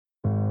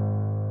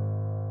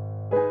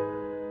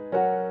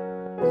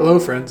Hello,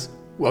 friends.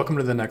 Welcome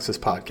to the Nexus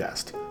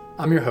Podcast.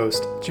 I'm your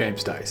host,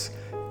 James Dice.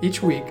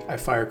 Each week, I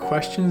fire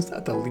questions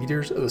at the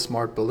leaders of the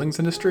smart buildings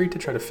industry to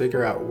try to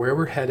figure out where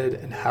we're headed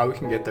and how we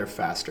can get there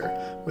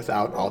faster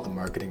without all the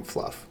marketing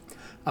fluff.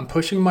 I'm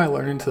pushing my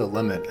learning to the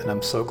limit, and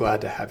I'm so glad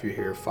to have you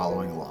here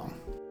following along.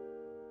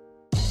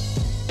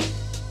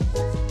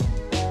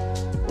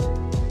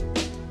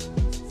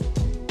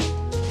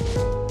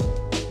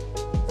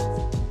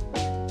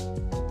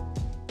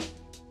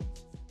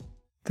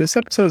 This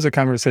episode is a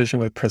conversation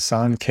with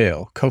Prasan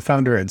Kale,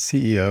 co-founder and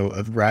CEO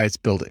of Rise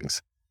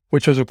Buildings,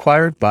 which was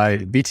acquired by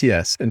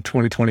VTS in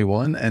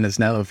 2021 and is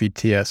now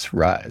VTS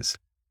Rise.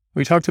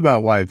 We talked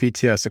about why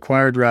VTS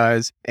acquired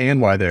Rise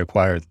and why they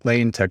acquired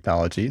Lane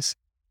Technologies.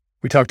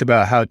 We talked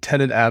about how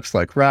tenant apps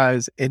like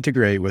Rise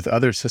integrate with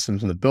other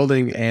systems in the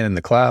building and in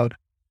the cloud.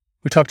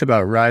 We talked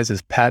about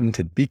Rise's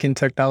patented beacon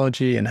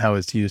technology and how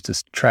it's used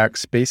to track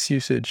space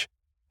usage.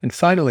 And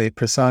finally,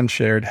 Prasan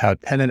shared how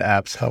tenant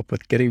apps help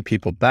with getting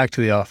people back to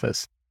the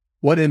office,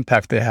 what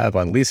impact they have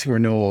on leasing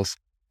renewals,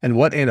 and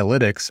what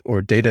analytics,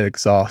 or data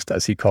exhaust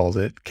as he calls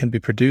it, can be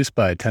produced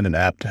by a tenant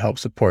app to help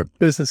support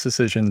business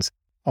decisions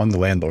on the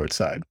landlord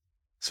side.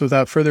 So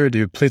without further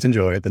ado, please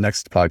enjoy the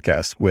next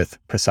podcast with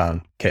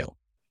Prasan Kale.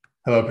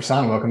 Hello,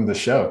 Prasan. Welcome to the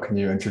show. Can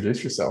you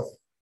introduce yourself?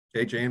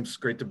 Hey, James.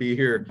 Great to be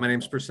here. My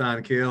name's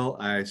Prasan Kale.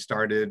 I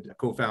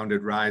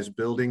co-founded Rise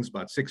Buildings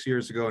about 6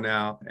 years ago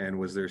now and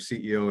was their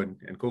CEO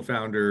and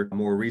co-founder.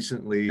 More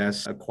recently,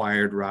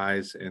 acquired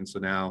Rise. And so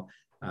now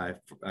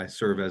I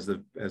serve as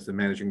the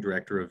managing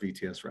director of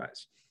VTS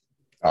Rise.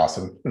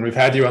 Awesome. And we've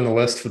had you on the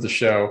list for the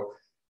show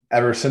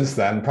ever since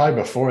then,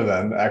 probably before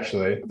then,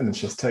 actually. And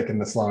it's just taken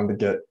this long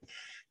to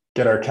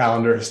get our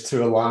calendars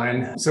to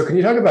align. So can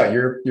you talk about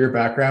your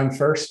background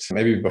first?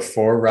 Maybe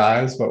before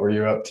Rise, what were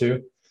you up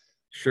to?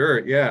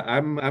 Sure. Yeah,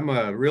 I'm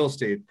a real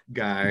estate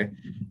guy.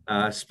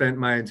 Spent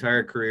my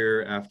entire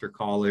career after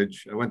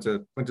college. I went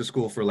to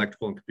school for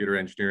electrical and computer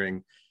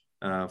engineering.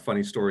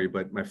 Funny story,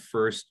 but my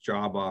first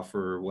job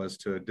offer was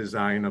to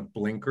design a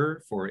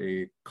blinker for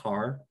a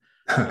car.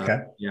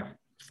 Okay. Yeah.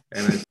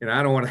 And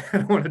I don't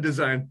want to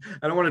design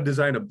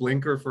a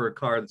blinker for a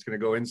car that's going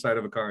to go inside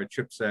of a car, a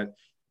chipset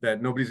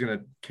that nobody's going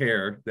to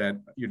care that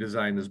you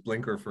designed this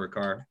blinker for a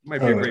car. It might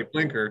be a great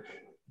blinker,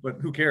 but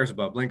who cares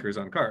about blinkers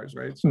on cars,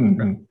 right? So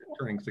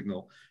turning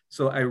signal.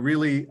 So I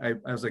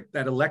was like,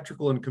 that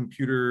electrical and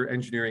computer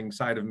engineering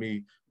side of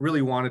me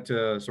really wanted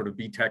to sort of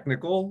be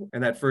technical.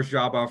 And that first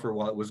job offer,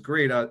 while it was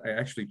great, I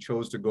actually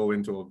chose to go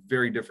into a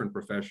very different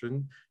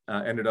profession,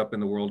 ended up in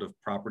the world of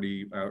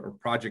property or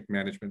project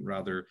management,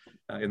 rather,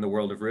 in the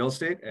world of real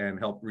estate, and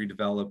helped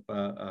redevelop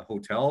a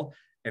hotel,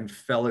 and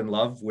fell in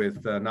love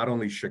with not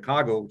only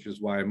Chicago, which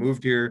is why I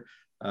moved here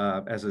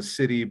as a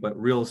city, but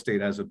real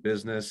estate as a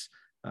business.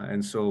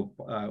 And so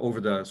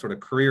over the sort of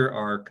career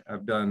arc,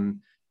 I've done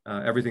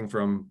everything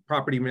from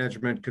property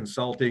management,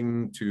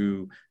 consulting,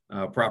 to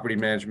property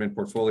management,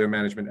 portfolio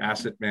management,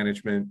 asset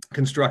management,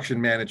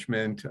 construction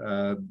management.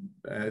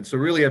 And so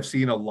really I've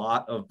seen a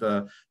lot of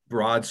the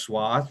broad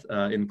swath,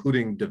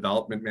 including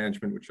development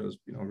management, which I was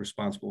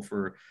responsible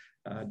for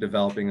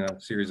developing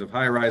a series of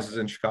high rises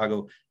in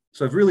Chicago.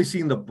 So I've really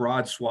seen the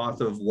broad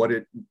swath of what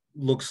it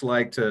looks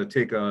like to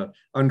take a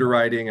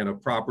underwriting and a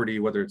property,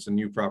 whether it's a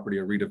new property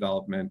or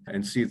redevelopment,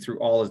 and see it through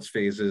all its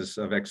phases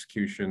of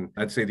execution.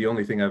 I'd say the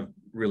only thing I've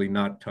really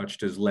not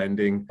touched is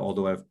lending,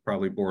 although I've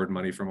probably borrowed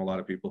money from a lot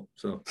of people.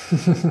 So.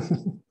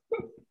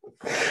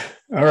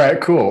 All right,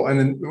 cool. And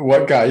then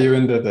what got you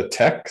into the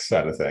tech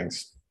side of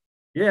things?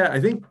 Yeah, I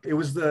think it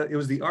was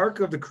the arc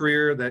of the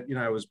career that,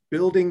 I was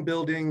building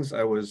buildings.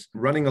 I was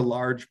running a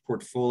large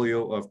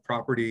portfolio of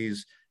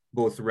properties,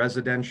 both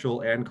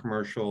residential and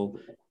commercial.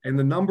 And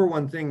the number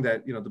one thing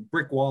that, the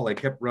brick wall I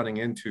kept running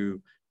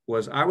into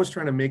was I was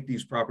trying to make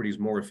these properties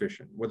more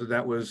efficient, whether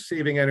that was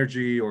saving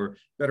energy or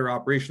better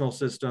operational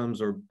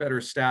systems or better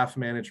staff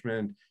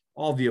management,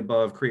 all of the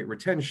above, create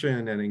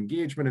retention and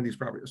engagement in these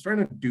properties. I was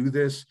trying to do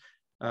this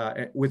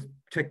with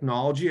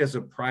technology as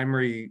a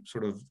primary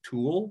sort of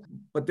tool,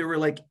 but there were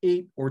like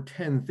 8 or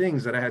 10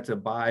 things that I had to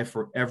buy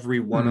for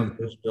every one of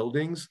those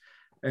buildings.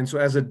 And so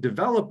as a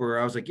developer,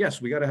 I was like, yes,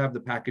 we got to have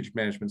the package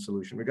management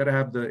solution. We got to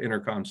have the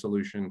intercom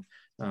solution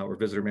or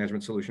visitor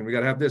management solution. We got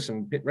to have this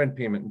and rent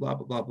payment and blah,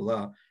 blah, blah,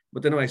 blah.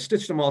 But then when I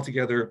stitched them all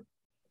together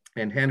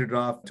and handed it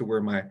off to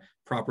where my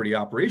property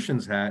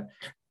operations hat,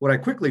 what I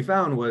quickly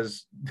found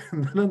was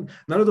none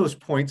of those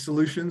point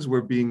solutions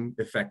were being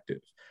effective.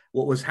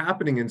 What was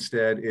happening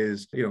instead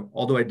is,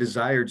 although I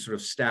desired sort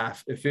of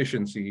staff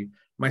efficiency,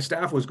 my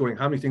staff was going,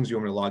 how many things do you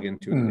want me to log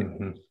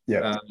into?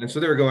 Yeah. And so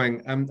they were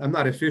going, I'm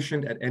not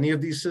efficient at any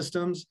of these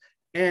systems.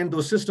 And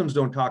those systems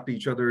don't talk to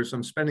each other. So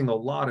I'm spending a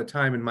lot of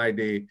time in my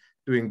day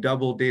doing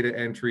double data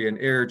entry and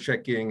error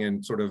checking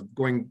and sort of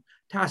going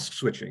task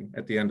switching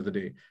at the end of the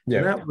day.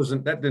 Yeah.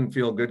 And that didn't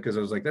feel good, because I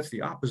was like, that's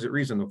the opposite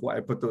reason of why I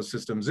put those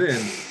systems in.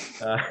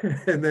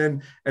 And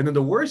then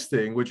the worst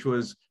thing, which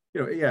was,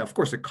 of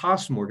course it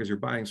costs more because you're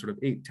buying sort of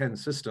 8, 10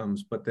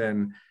 systems, but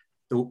then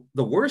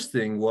the worst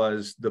thing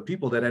was the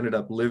people that ended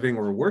up living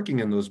or working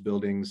in those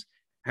buildings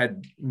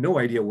had no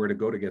idea where to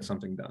go to get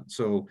something done.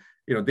 So,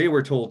 they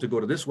were told to go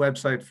to this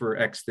website for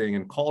X thing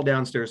and call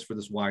downstairs for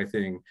this Y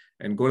thing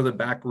and go to the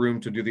back room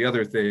to do the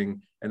other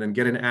thing, and then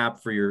get an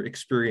app for your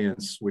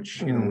experience,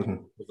 which,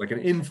 was like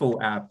an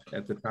info app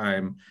at the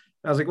time.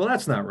 I was like, well,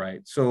 that's not right.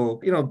 So,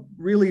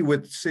 really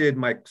with Sid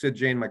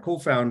Jain, my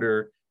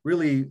co-founder,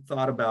 really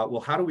thought about,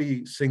 well, how do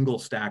we single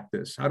stack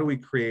this? How do we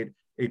create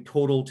a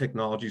total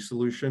technology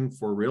solution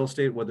for real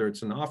estate, whether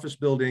it's an office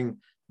building,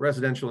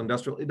 residential,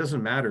 industrial, it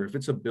doesn't matter. If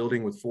it's a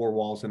building with 4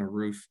 walls and a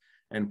roof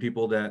and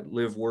people that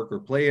live, work, or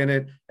play in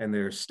it, and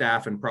there's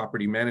staff and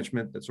property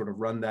management that sort of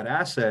run that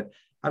asset,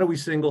 how do we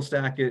single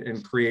stack it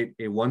and create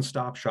a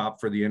one-stop shop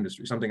for the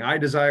industry? Something I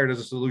desired as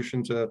a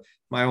solution to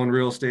my own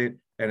real estate,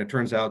 and it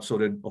turns out so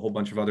did a whole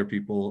bunch of other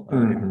people.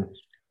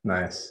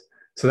 Nice.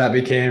 So that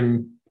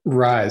became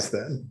Rise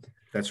then.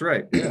 That's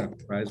right. Yeah.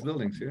 Rise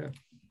Buildings. Yeah.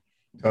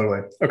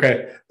 Totally.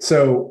 Okay.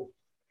 So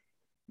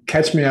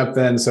catch me up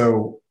then.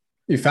 So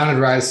you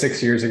founded Rise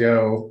 6 years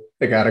ago.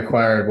 It got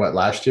acquired,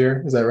 last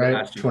year? Is that right?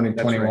 Last year.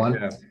 2021?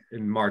 Right, yeah.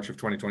 In March of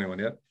 2021.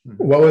 Yeah.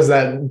 What was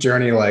that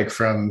journey like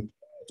from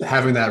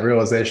having that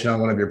realization on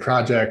one of your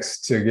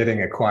projects to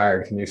getting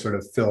acquired? Can you sort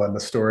of fill in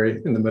the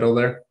story in the middle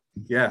there?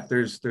 Yeah,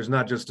 there's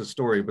not just a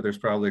story, but there's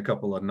probably a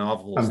couple of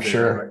novels. I'm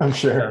sure.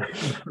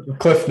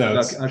 Cliff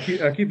notes. I'll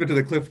keep it to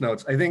the cliff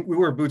notes. I think we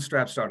were a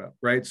bootstrap startup,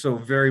 right? So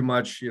very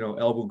much,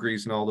 elbow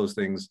grease and all those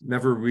things.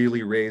 Never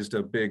really raised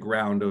a big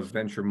round of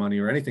venture money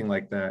or anything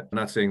like that. I'm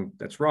not saying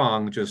that's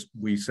wrong. Just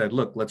we said,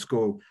 look, let's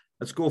go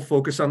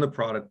focus on the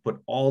product,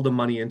 put all the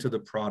money into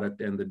the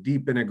product and the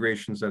deep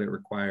integrations that it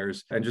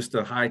requires, and just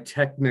the high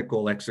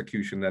technical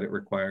execution that it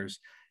requires.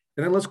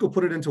 And then let's go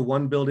put it into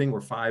 1 building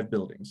or 5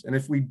 buildings. And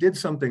if we did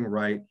something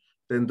right,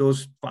 then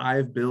those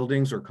 5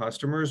 buildings or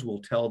customers will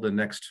tell the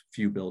next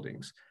few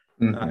buildings.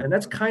 And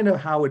that's kind of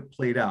how it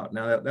played out.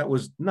 Now that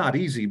was not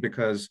easy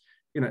because,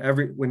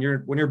 when you're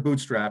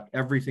bootstrapped,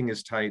 everything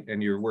is tight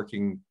and you're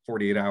working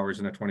 48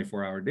 hours in a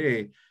 24-hour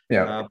day.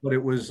 Yeah. But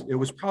it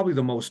was probably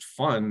the most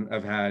fun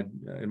I've had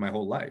in my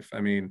whole life. I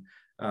mean,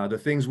 the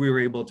things we were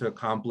able to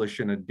accomplish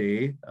in a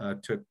day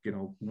took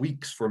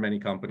weeks for many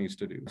companies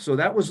to do. So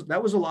that was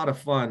a lot of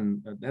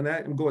fun, and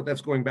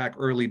that's going back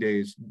early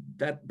days.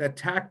 That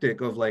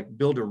tactic of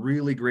build a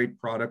really great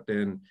product,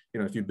 and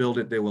if you build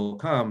it, they will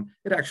come.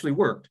 It actually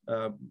worked.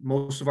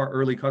 Most of our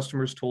early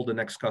customers told the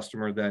next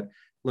customer that,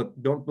 look,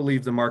 don't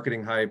believe the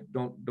marketing hype.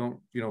 Don't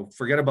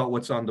forget about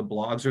what's on the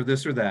blogs or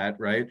this or that,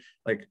 right?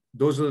 Like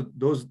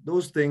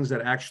those things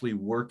that actually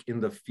work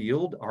in the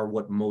field are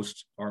what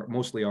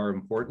mostly are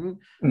important.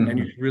 And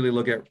you should really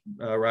look at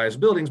Rise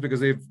Buildings because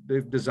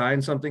they've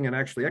designed something and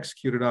actually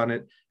executed on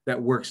it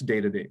that works day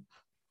to day.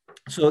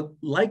 So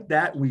like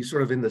that, we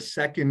sort of in the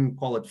second,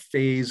 call it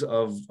phase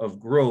of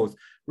growth,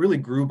 really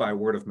grew by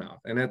word of mouth.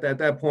 And at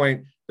that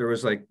point, there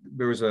was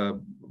a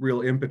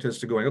real impetus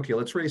to going, okay,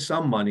 let's raise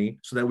some money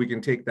so that we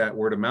can take that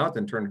word of mouth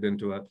and turn it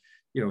into a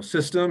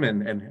system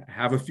and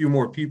have a few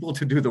more people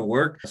to do the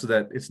work so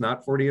that it's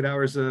not 48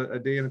 hours a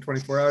day and a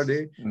 24-hour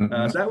day.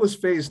 So that was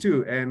phase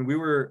 2. And we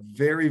were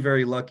very,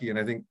 very lucky. And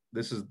I think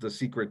this is the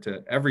secret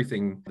to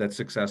everything that's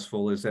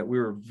successful is that we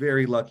were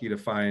very lucky to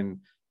find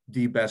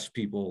the best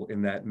people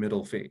in that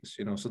middle phase.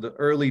 So the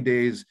early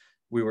days,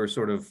 we were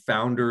sort of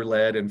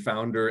founder-led and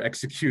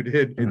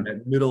founder-executed. In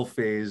that middle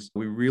phase,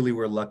 we really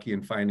were lucky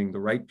in finding the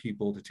right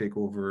people to take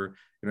over,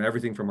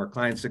 everything from our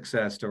client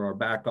success to our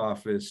back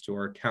office to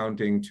our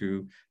accounting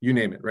to you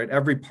name it, right?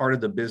 Every part of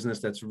the business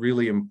that's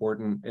really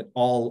important, and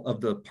all of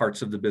the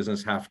parts of the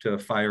business have to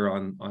fire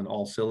on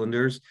all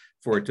cylinders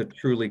for it to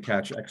truly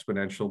catch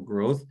exponential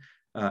growth.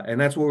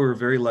 And that's what we were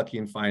very lucky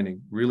in finding,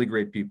 really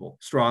great people,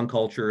 strong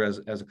culture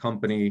as a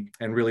company,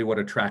 and really what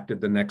attracted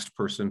the next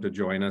person to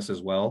join us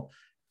as well.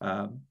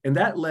 And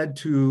that led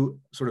to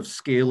sort of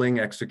scaling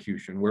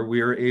execution, where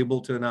we were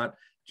able to not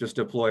just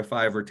deploy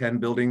 5 or 10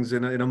 buildings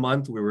in a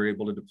month. We were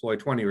able to deploy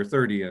 20 or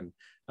 30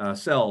 and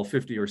sell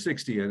 50 or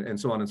 60 and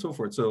so on and so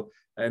forth. So,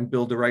 and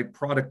build the right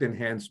product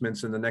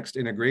enhancements and the next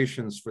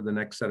integrations for the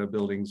next set of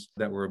buildings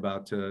that we're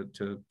about to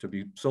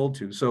be sold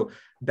to. So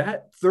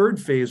that third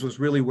phase was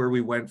really where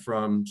we went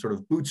from sort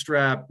of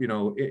bootstrap,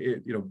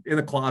 in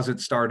a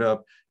closet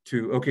startup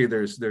to, okay,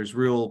 there's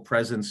real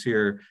presence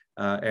here.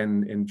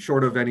 And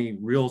short of any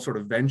real sort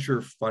of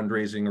venture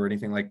fundraising or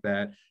anything like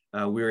that,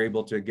 we were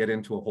able to get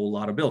into a whole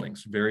lot of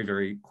buildings very,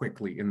 very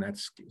quickly in that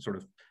sort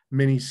of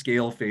mini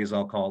scale phase,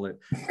 I'll call it.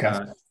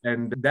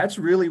 And that's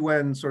really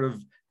when sort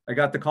of I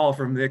got the call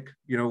from Nick,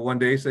 one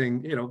day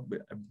saying,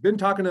 I've been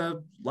talking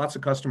to lots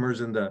of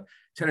customers in the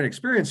tenant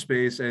experience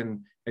space,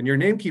 and your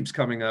name keeps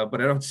coming up, but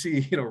I don't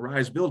see,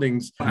 Rise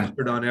Buildings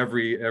plastered on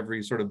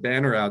every sort of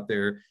banner out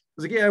there. I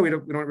was like, yeah, we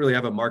don't really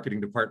have a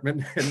marketing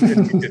department.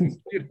 And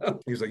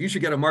he's like, you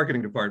should get a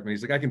marketing department.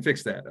 He's like, I can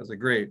fix that. I was like,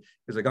 great.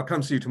 He's like, I'll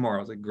come see you tomorrow.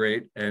 I was like,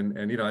 great. And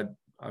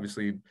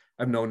obviously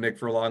I've known Nick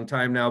for a long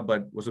time now,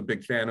 but was a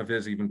big fan of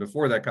his even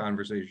before that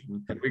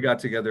conversation. And we got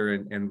together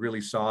and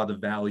really saw the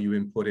value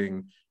in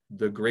putting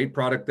the great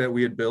product that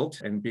we had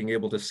built and being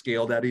able to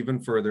scale that even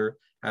further,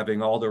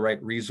 having all the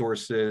right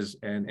resources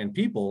and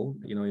people,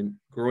 in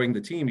growing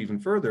the team even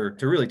further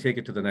to really take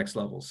it to the next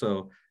level.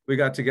 So we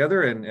got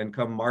together and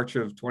come March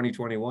of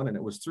 2021, and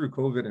it was through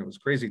COVID, and it was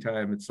crazy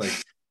time. It's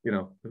like,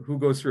 who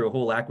goes through a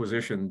whole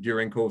acquisition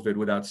during COVID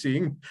without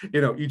seeing,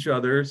 each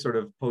other sort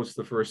of post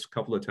the first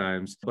couple of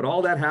times. But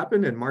all that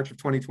happened in March of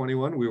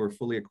 2021. We were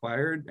fully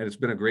acquired, and it's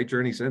been a great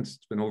journey since.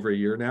 It's been over a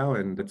year now,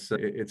 and it's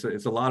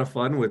a lot of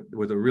fun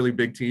with a really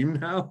big team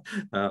now,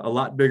 a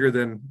lot bigger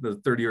than the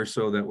 30 or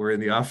so that were in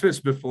the office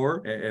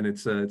before. And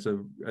it's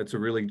a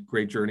really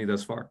great journey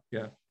thus far.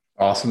 Yeah.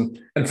 Awesome.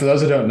 And for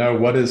those who don't know,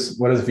 what is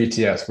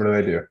VTS? What do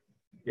they do?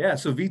 Yeah.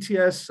 So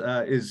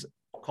VTS is,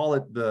 call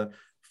it the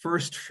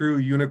first true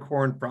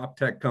unicorn prop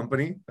tech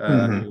company.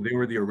 They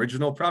were the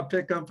original prop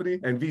tech company,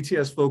 and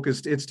VTS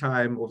focused its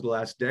time over the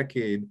last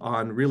decade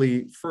on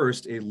really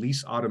first a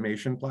lease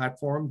automation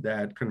platform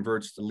that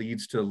converts the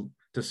leads to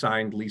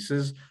signed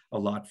leases a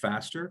lot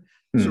faster.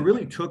 So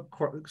really took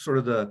sort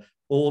of the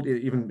old,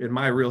 even in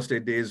my real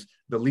estate days,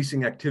 the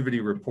leasing activity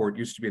report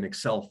used to be an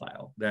Excel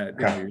file that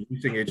your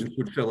leasing agents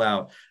would fill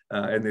out,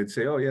 and they'd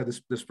say, oh yeah,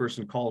 this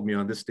person called me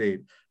on this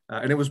date.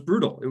 And it was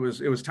brutal. It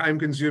was time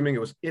consuming. It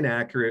was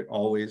inaccurate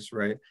always,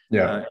 right?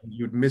 Yeah.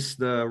 You'd miss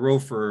the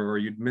ROFR, or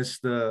you'd miss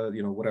the,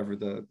 whatever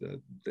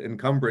the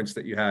encumbrance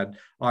that you had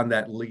on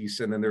that lease.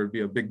 And then there would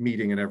be a big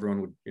meeting and everyone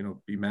would,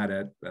 be mad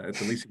at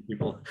the leasing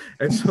people.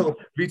 And so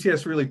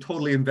VTS really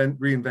totally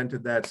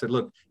reinvented that, said,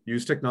 look,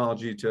 use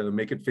technology to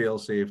make it fail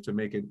safe, to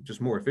make it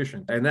just more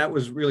efficient. And that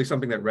was really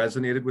something that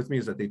resonated with me,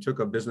 is that they took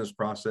a business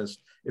process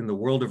in the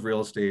world of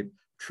real estate,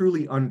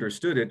 truly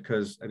understood it,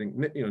 because I think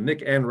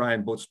Nick and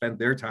Ryan both spent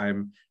their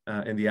time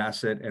in the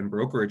asset and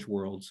brokerage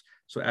worlds.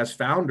 So as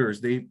founders,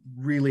 they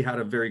really had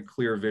a very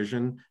clear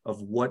vision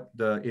of what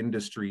the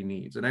industry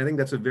needs. And I think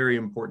that's a very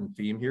important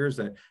theme here, is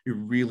that you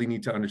really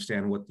need to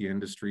understand what the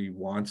industry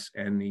wants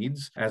and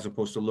needs, as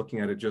opposed to looking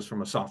at it just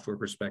from a software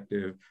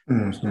perspective,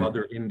 or some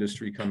other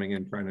industry coming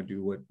in trying to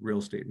do what real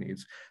estate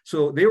needs.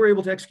 So they were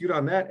able to execute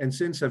on that, and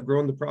since have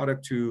grown the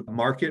product to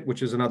Market,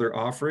 which is another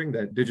offering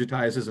that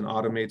digitizes and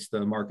automates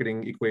the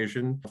marketing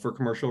equation for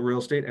commercial real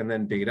estate, and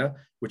then Data,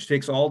 which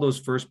takes all those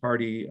first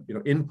party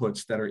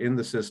inputs that are in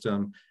the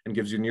system and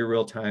gives you near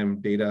real-time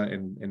data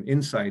and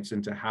insights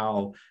into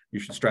how you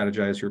should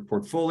strategize your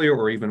portfolio,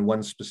 or even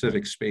one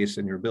specific space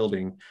in your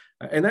building.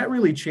 And that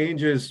really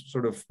changes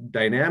sort of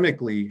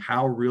dynamically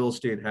how real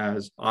estate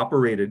has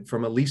operated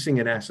from a leasing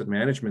and asset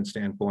management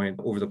standpoint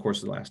over the course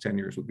of the last 10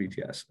 years with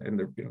BTS. And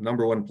they're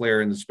number one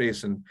player in the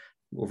space, and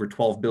over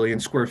 12 billion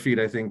square feet,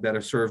 I think, that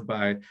are served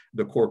by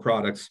the core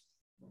products.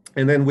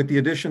 And then with the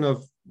addition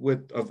of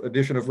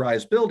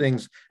Rise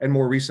Buildings, and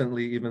more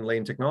recently even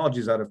Lane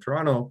Technologies out of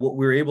Toronto, what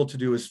we're able to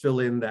do is fill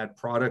in that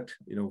product,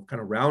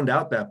 kind of round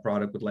out that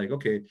product with, like,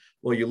 okay,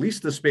 well, you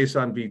leased the space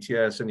on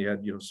VTS, and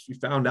you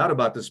found out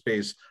about the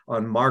space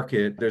on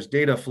Market. There's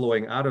data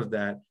flowing out of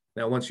that.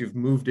 Now, once you've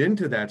moved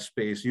into that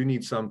space, you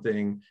need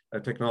a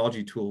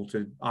technology tool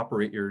to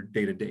operate your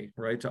day-to-day,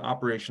 right? To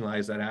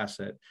operationalize that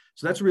asset.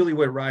 So that's really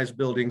where Rise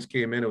Buildings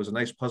came in. It was a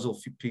nice puzzle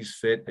piece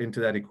fit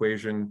into that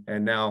equation.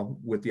 And now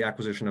with the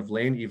acquisition of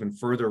Lane, even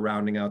further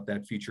rounding out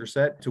that feature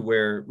set to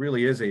where it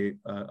really is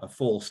a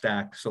full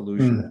stack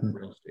solution for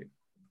real estate.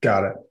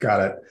 Got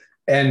it.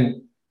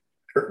 And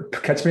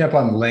catch me up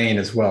on Lane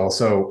as well.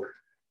 So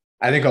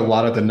I think a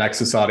lot of the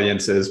Nexus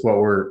audience is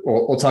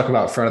we'll talk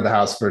about front of the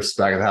house versus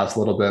back of the house a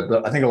little bit,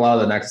 but I think a lot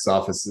of the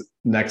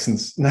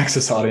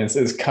Nexus audience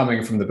is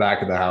coming from the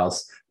back of the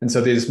house. And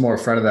so these more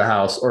front of the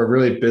house, or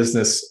really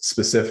business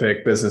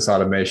specific, business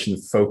automation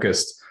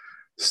focused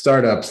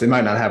startups, they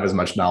might not have as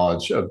much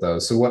knowledge of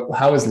those. So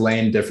how is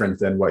Lane different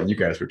than what you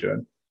guys were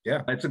doing?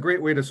 Yeah, it's a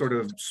great way to sort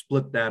of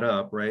split that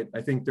up, right?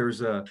 I think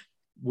there's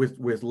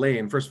with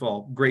Lane, first of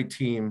all, great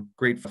team,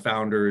 great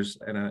founders,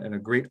 and a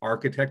great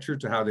architecture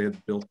to how they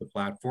have built the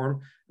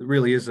platform. It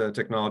really is a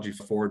technology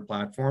forward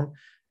platform.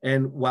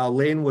 And while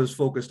Lane was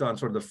focused on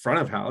sort of the front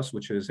of house,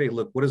 which is, hey,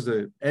 look, what does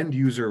the end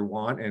user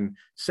want, and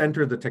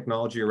center the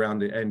technology around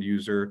the end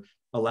user,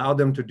 allow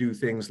them to do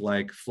things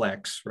like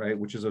Flex, right?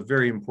 Which is a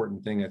very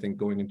important thing, I think,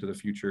 going into the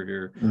future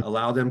here.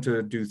 Allow them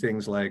to do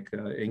things like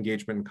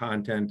engagement and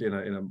content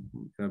in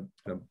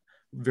a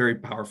very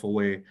powerful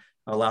way.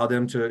 Allow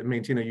them to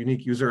maintain a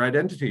unique user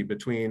identity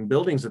between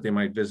buildings that they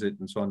might visit,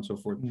 and so on and so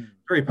forth.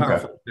 Very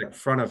powerful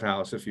front of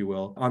house, if you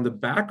will. On the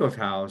back of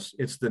house,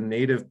 it's the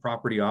native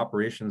property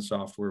operations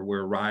software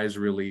where Rise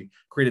really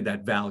created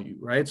that value,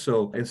 right?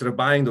 So instead of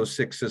buying those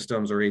 6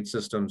 systems or 8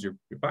 systems, you're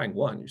buying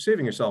one. You're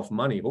saving yourself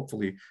money.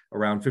 Hopefully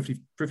around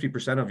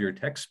 50% of your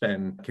tech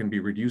spend can be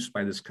reduced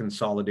by this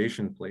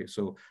consolidation play.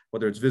 So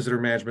whether it's visitor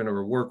management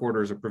or work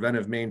orders or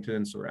preventive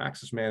maintenance or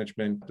access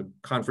management, the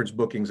conference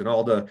bookings, and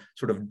all the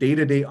sort of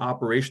day-to-day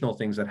operational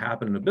things that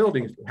happen in the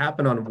building, if they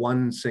happen on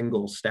one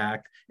single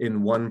stack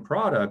in one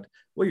product,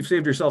 well, you've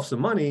saved yourself some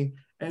money.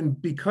 And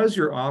because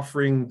you're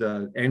offering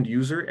the end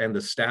user and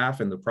the staff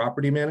and the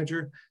property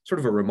manager sort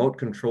of a remote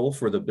control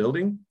for the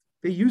building,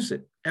 they use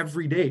it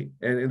every day,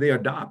 and they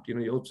adopt.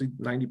 You'll see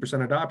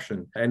 90%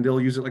 adoption, and they'll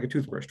use it like a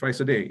toothbrush twice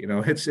a day.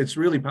 It's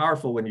really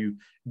powerful when you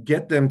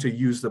get them to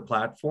use the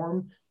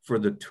platform for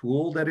the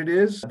tool that it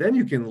is. Then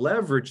you can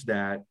leverage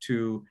that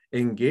to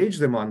engage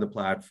them on the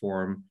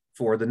platform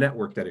for the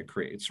network that it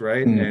creates,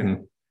 right?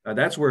 And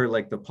that's where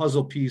like the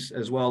puzzle piece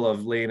as well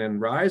of Lane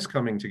and Rise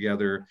coming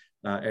together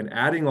and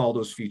adding all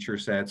those feature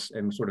sets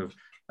and sort of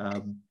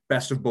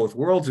best of both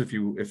worlds, if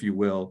you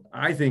will.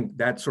 I think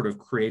that sort of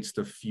creates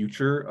the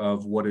future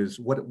of what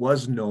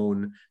was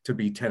known to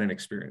be tenant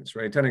experience,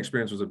 right? Tenant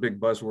experience was a big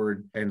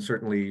buzzword and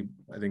certainly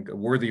I think a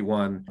worthy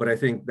one, but I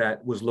think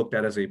that was looked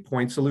at as a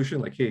point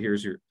solution, like, hey,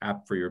 here's your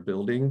app for your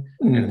building,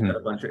 and it's got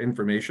a bunch of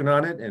information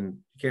on it, and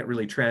you can't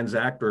really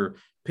transact or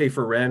pay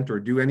for rent or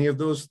do any of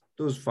those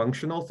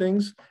functional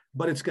things,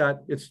 but it's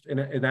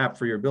an app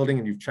for your building,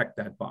 and you've checked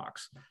that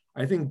box.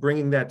 I think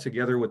bringing that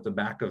together with the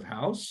back of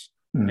house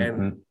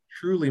and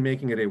truly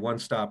making it a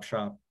one-stop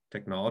shop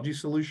technology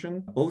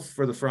solution, both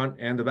for the front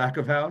and the back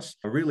of house,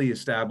 really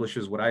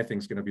establishes what I think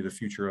is going to be the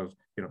future of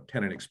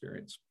tenant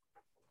experience.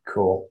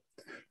 Cool.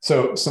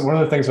 So one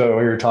of the things that we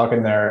were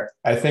talking there,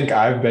 I think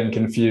I've been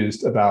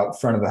confused about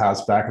front of the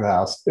house, back of the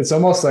house. It's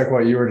almost like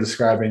what you were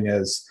describing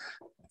is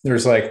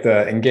there's like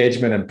the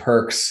engagement and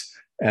perks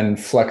and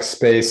flex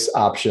space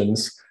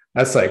options.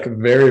 That's like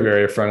very,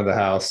 very front of the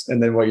house.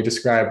 And then what you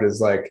described is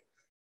like,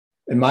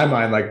 in my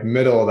mind, like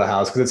middle of the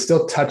house, because it's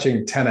still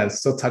touching tenants,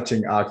 still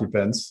touching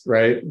occupants,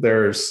 right?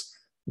 There's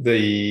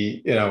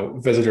the,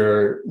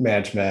 visitor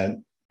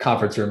management,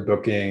 conference room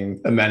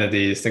booking,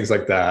 amenities, things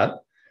like that.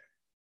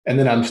 And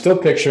then I'm still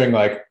picturing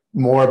like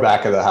more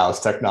back of the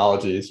house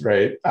technologies,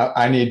 right?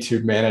 I need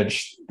to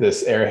manage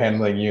this air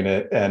handling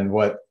unit and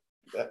what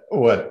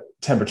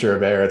temperature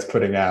of air it's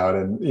putting out,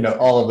 and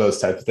all of those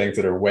types of things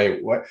that are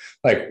way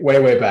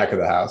back of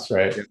the house,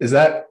 right? Is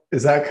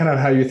that kind of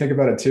how you think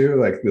about it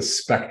too, like the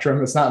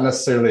spectrum? It's not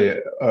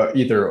necessarily a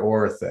either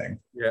or thing.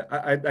 Yeah,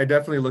 I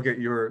definitely look at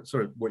your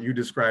sort of what you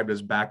described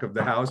as back of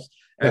the house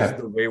as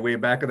the way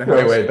back of the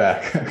house, way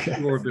back. Okay.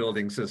 Your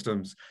building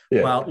systems.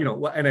 Yeah.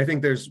 Well, and I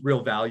think there's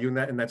real value in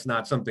that, and that's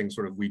not something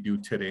sort of we do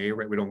today,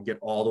 right? We don't get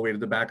all the way to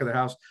the back of the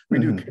house. We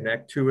do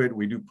connect to it.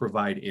 We do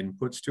provide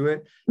inputs to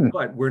it,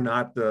 but we're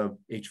not the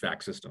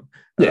HVAC system.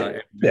 We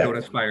don't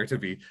aspire to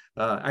be.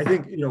 I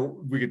think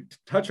we could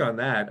touch on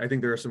that. I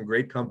think there are some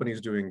great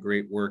companies doing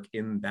great work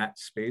in that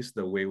space,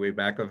 the way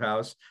back of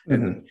house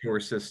and the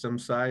pure system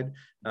side.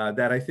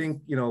 That I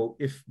think,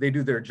 if they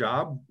do their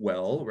job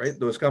well, right?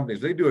 Those companies,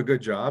 if they do a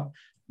good job,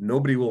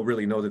 nobody will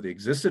really know that they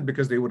existed,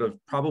 because they would have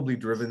probably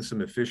driven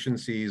some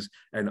efficiencies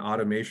and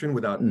automation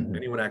without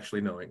anyone actually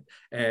knowing.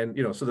 And,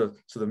 so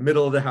the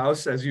middle of the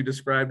house, as you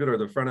described it, or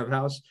the front of the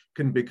house,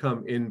 can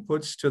become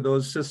inputs to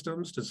those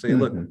systems to say,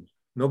 look,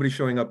 nobody's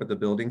showing up at the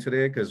building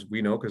today because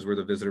we're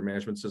the visitor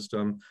management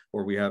system,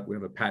 or we have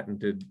a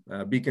patented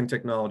beacon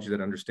technology that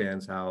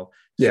understands how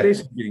space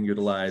is being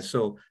utilized.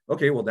 So,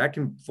 okay, well, that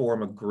can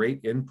form a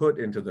great input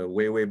into the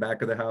way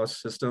back of the house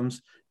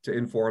systems to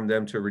inform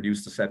them to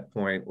reduce the set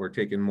point or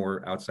take in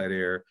more outside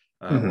air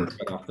or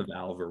shut off the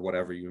valve or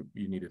whatever you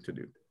need it to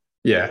do.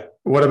 Yeah.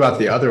 What about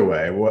the other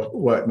way?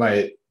 What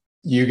might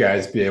you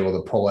guys be able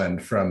to pull in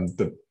from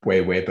the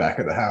way back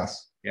of the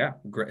house? Yeah,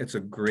 it's a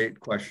great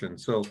question.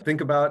 So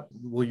think about,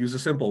 we'll use a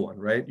simple one,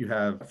 right? You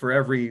have, for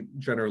every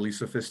generally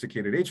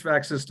sophisticated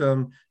HVAC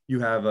system, you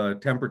have a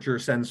temperature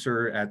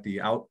sensor at the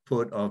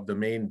output of the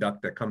main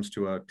duct that comes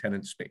to a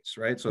tenant space,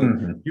 right? So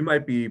you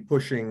might be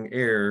pushing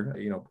air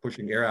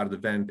out of the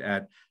vent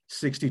at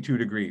 62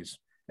 degrees.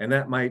 And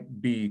that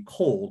might be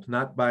cold,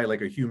 not by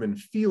like a human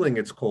feeling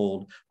it's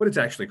cold, but it's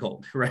actually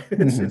cold, right?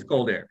 It's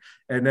cold air.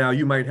 And now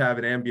you might have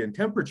an ambient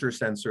temperature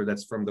sensor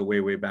that's from the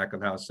way back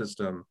of house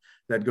system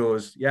that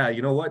goes, yeah,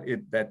 you know what?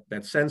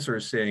 That sensor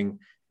is saying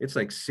it's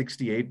like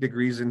 68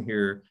 degrees in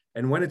here.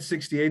 And when it's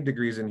 68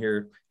 degrees in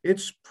here,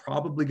 it's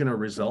probably going to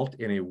result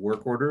in a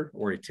work order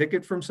or a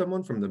ticket from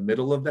someone from the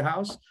middle of the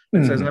house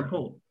that says, I'm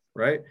cold,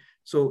 right?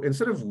 So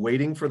instead of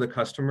waiting for the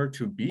customer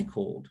to be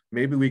cold,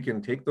 maybe we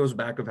can take those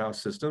back of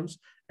house systems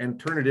and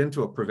turn it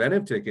into a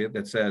preventive ticket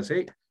that says,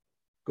 hey,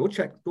 go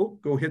check,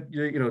 go hit,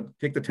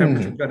 take the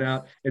temperature cut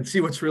out and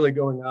see what's really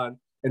going on,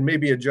 and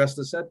maybe adjust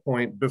the set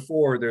point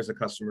before there's a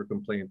customer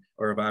complaint,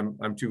 or if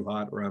I'm too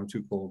hot or I'm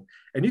too cold.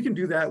 And you can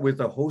do that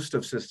with a host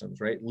of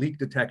systems, right? Leak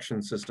detection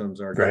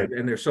systems are great,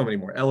 and there's so many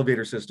more.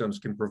 Elevator systems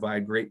can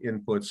provide great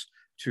inputs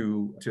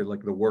to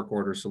like the work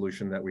order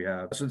solution that we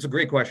have. So it's a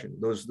great question.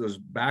 Those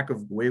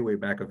way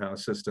back of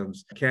house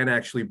systems can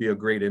actually be a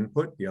great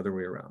input the other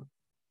way around.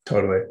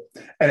 Totally.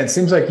 And it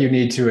seems like you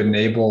need to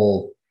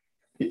enable,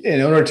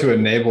 in order to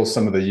enable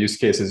some of the use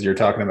cases you're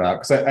talking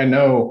about, because I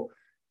know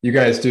you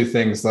guys do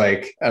things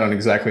like, I don't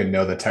exactly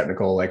know the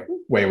technical like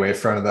way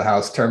front of the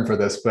house term for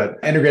this, but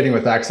integrating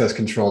with access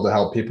control to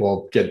help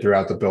people get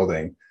throughout the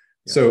building.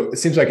 Yeah. So it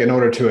seems like in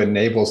order to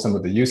enable some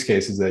of the use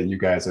cases that you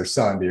guys are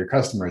selling to your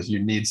customers,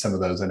 you need some of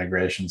those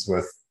integrations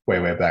with way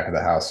back of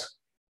the house.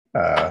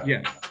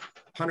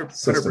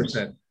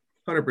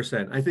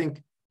 100%. I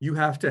think you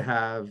have to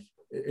have,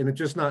 and it's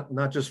just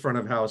not just front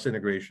of house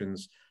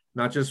integrations.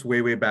 not just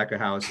way back a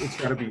house. It's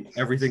got to be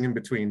everything in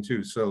between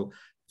too. So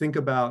think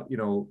about,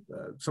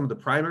 some of the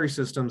primary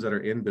systems that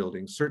are in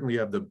buildings. Certainly you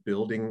have the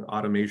building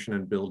automation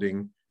and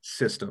building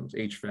systems,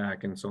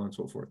 HVAC and so on and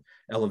so forth,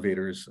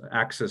 elevators,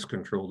 access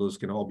control, those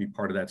can all be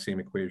part of that same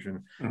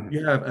equation. Mm-hmm.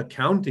 You have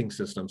accounting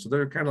systems. So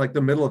they're kind of like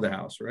the middle of the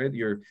house, right?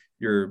 You're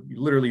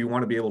literally, you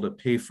want to be able to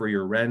pay for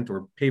your rent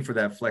or pay for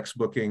that flex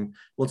booking.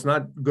 Well, it's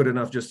not good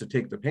enough just to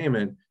take the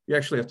payment. You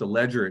actually have to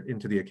ledger it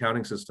into the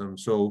accounting system.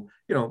 So,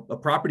 a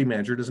property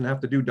manager doesn't have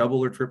to do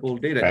double or triple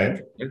data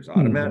entry. It's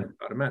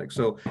automatic.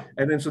 So,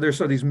 and then, so there's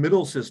these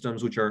middle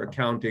systems, which are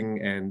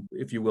accounting and,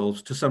 if you will,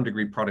 to some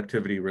degree,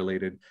 productivity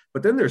related.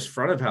 But then there's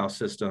front of house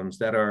systems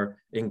that are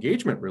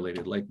engagement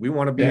related. Like we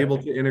want to be able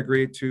to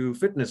integrate to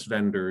fitness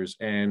vendors.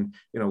 And,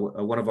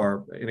 one of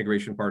our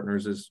integration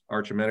partners is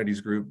Arch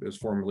Amenities Group, is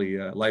formerly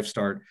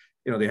LifeStart.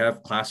 They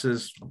have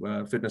classes,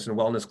 fitness and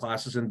wellness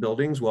classes in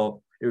buildings.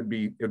 Well, it would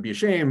be a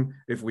shame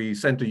if we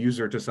sent a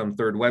user to some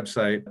third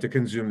website to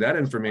consume that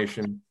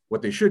information.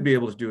 What they should be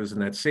able to do is in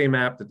that same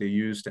app that they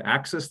use to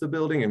access the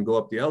building and go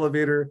up the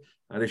elevator,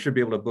 they should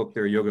be able to book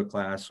their yoga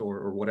class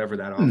or whatever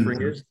that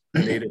offering is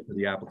native to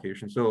the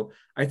application. So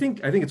I think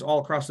it's all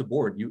across the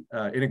board.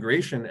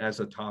 Integration as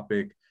a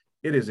topic,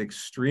 it is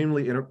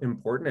extremely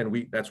important,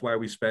 and that's why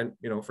we spent,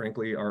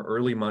 frankly, our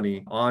early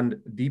money on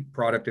deep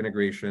product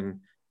integration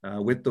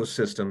with those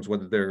systems,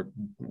 whether they're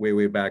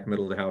way back,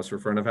 middle of the house or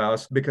front of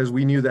house, because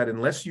we knew that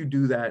unless you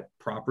do that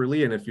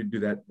properly, and if you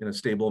do that in a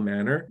stable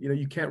manner,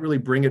 you can't really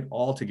bring it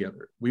all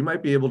together. We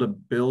might be able to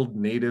build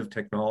native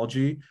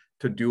technology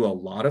to do a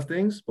lot of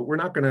things, but we're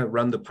not going to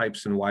run the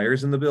pipes and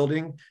wires in the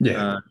building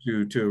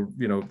to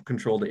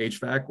control the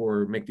HVAC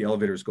or make the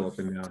elevators go up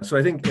and down. So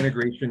I think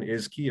integration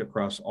is key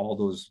across all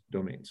those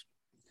domains.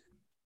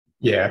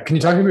 Yeah. Can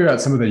you talk to me about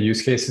some of the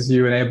use cases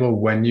you enable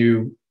when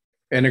you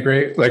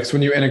integrate? Like, so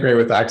when you integrate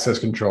with access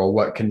control,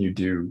 what can you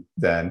do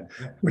then?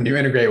 When you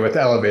integrate with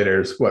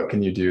elevators, what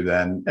can you do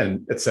then?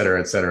 And et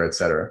cetera,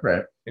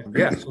 right?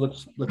 Yeah. So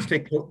let's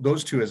take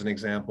those two as an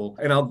example.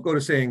 And I'll go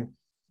to saying,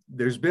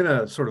 there's been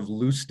a sort of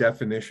loose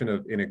definition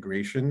of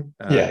integration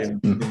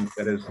that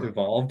has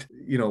evolved.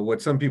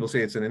 What some people say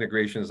it's an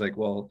integration is like,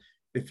 well,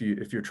 if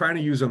you're trying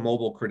to use a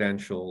mobile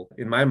credential,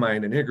 in my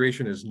mind, an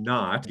integration is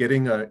not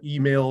getting an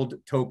emailed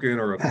token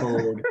or a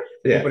code,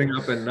 opening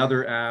up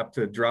another app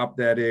to drop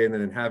that in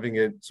and then having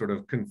it sort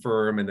of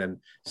confirm and then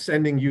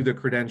sending you the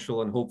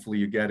credential and hopefully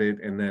you get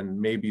it and then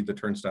maybe the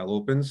turnstile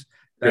opens.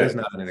 That is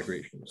not an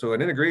integration. So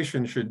an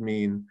integration should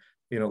mean,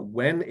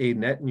 when a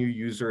net new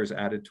user is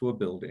added to a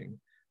building,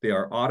 they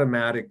are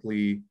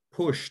automatically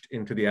pushed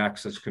into the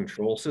access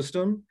control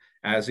system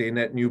as a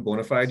net new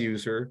bona fide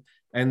user.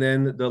 And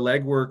then the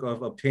legwork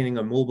of obtaining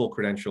a mobile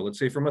credential, let's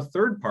say from a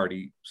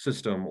third-party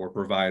system or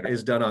provider,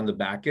 is done on the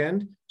back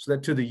end, so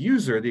that to the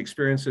user, the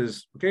experience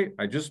is, okay,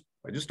 I just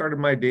started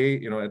my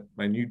day, at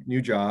my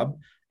new job,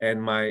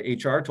 and my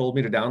HR told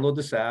me to download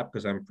this app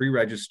because I'm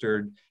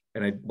pre-registered,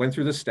 and I went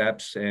through the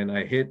steps, and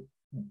I hit,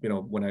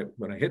 when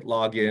I hit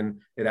login,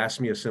 it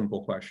asked me a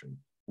simple question.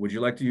 Would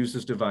you like to use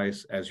this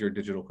device as your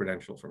digital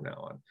credential from now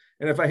on?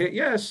 And if I hit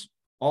yes,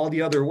 all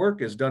the other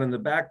work is done in the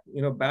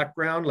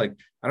background. Like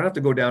I don't have to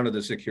go down to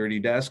the security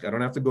desk. I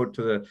don't have to go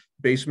to the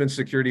basement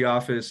security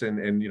office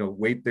and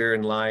wait there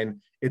in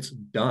line. It's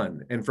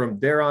done. And from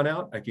there on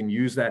out, I can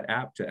use that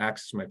app to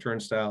access my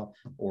turnstile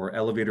or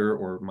elevator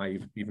or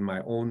even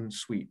my own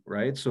suite,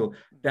 right? So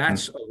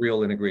that's a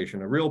real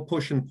integration, a real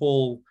push and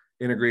pull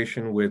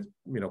integration with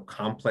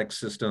complex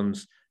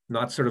systems,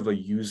 not sort of a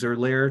user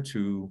layer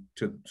to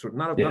sort of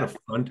not a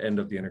front end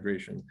of the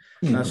integration.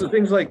 So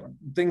things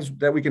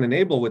that we can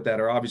enable with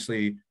that are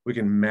obviously we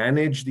can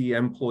manage the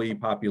employee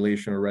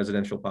population or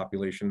residential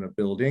population in a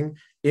building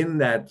in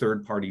that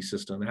third party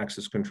system,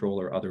 access control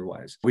or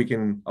otherwise. We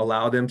can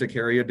allow them to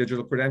carry a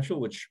digital credential,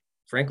 which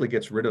frankly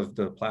gets rid of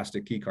the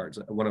plastic key cards.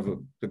 One of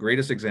the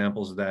greatest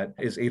examples of that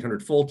is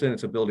 800 Fulton.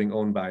 It's a building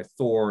owned by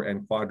Thor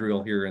and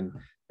Quadrille here in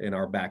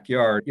our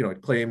backyard.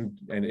 It claimed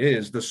and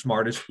is the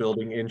smartest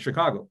building in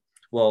Chicago.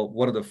 Well,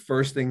 one of the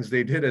first things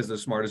they did as the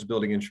smartest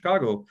building in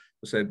Chicago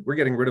was said, we're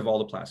getting rid of all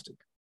the plastic.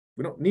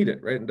 We don't need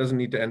it, right? It doesn't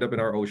need to end up in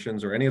our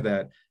oceans or any of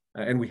that.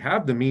 And we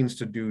have the means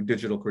to do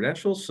digital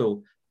credentials.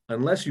 So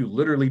unless you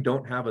literally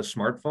don't have a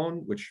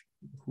smartphone, which,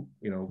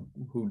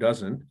 who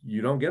doesn't,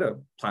 you don't get a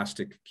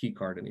plastic key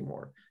card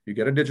anymore. You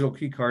get a digital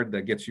key card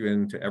that gets you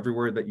into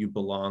everywhere that you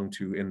belong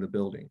to in the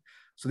building.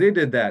 So they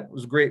did that. It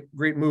was a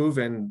great move.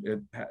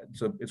 And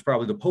it's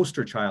probably the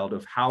poster child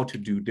of how to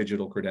do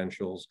digital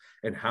credentials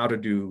and how to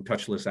do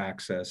touchless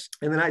access.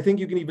 And then I think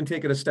you can even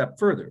take it a step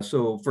further.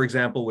 So for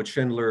example, with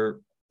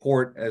Schindler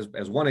Port,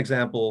 as one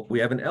example, we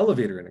have an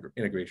elevator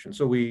integration.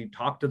 So we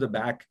talk to the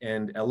back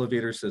end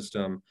elevator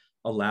system,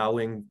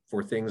 allowing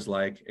for things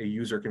like a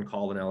user can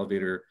call an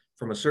elevator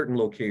from a certain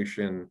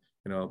location,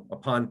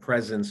 upon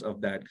presence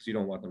of that, because you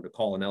don't want them to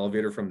call an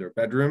elevator from their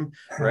bedroom,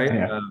 right?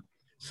 Yeah.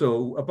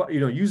 So,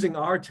 using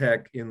our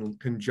tech in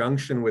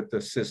conjunction with the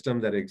system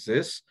that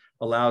exists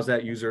allows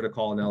that user to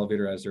call an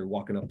elevator as they're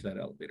walking up to that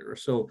elevator.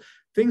 So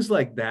things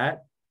like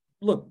that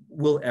look,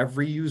 will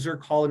every user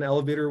call an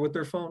elevator with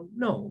their phone?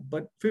 No,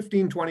 but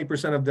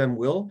 15-20% of them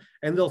will,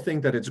 and they'll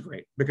think that it's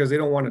great because they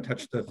don't want to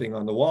touch the thing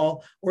on the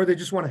wall, or they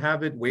just want to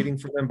have it waiting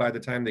for them by the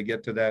time they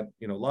get to that,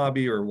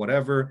 lobby or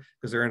whatever,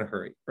 because they're in a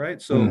hurry,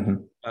 right? So,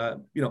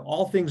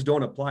 all things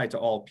don't apply to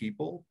all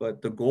people,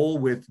 but the goal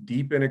with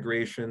deep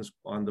integrations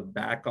on the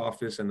back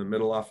office and the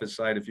middle office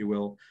side, if you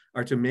will,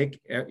 are to make,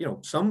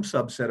 some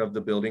subset of the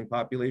building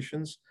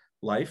population's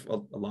life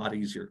a lot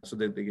easier so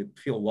that they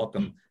feel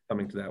welcome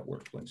coming to that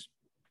workplace.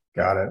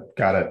 Got it.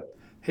 Got it.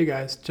 Hey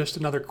guys, just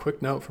another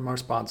quick note from our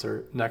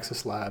sponsor,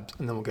 Nexus Labs,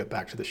 and then we'll get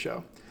back to the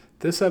show.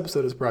 This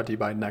episode is brought to you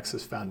by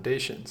Nexus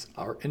Foundations,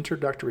 our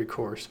introductory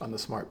course on the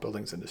smart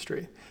buildings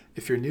industry.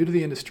 If you're new to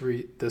the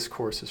industry, this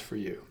course is for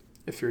you.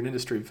 If you're an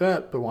industry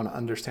vet but want to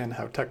understand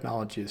how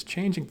technology is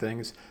changing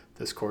things,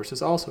 this course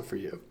is also for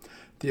you.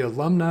 The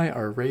alumni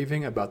are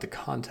raving about the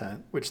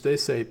content, which they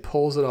say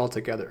pulls it all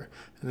together,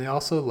 and they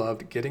also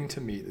loved getting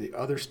to meet the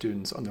other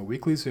students on the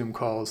weekly Zoom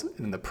calls and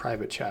in the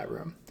private chat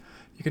room.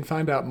 You can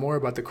find out more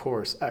about the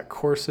course at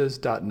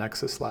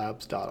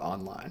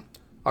courses.nexuslabs.online.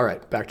 All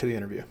right, back to the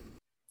interview.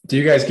 Do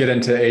you guys get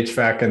into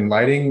HVAC and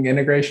lighting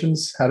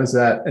integrations? How does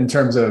that, in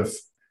terms of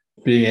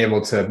being able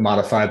to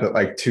modify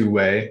the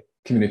two-way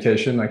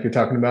communication, like you're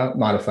talking about,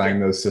 modifying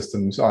those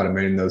systems,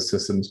 automating those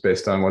systems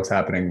based on what's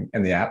happening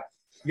in the app?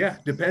 Yeah,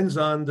 depends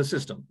on the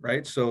system,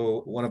 right?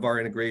 So one of our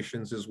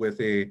integrations is with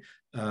a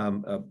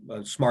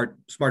smart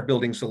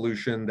building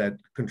solution that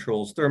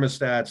controls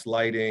thermostats,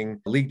 lighting,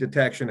 leak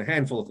detection, a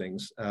handful of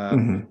things.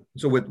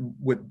 So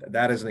with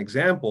that as an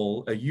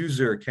example, a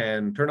user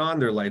can turn on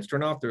their lights,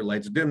 turn off their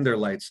lights, dim their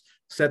lights,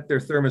 set their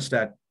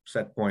thermostat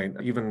set point,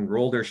 even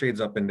roll their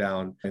shades up and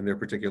down in their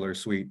particular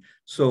suite.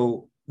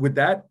 So with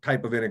that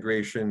type of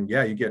integration,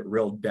 yeah, you get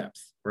real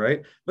depth,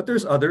 right? But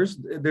there's others.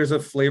 There's a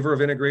flavor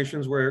of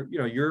integrations where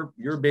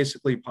you're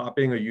basically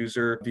popping a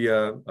user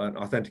via an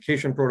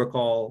authentication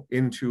protocol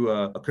into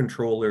a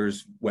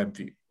controller's web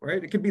feed,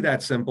 right? It could be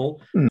that simple.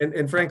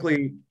 And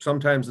frankly,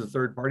 sometimes the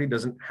third party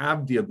doesn't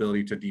have the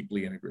ability to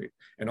deeply integrate,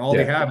 and all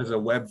they have is a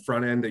web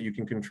front end that you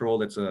can control.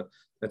 That's a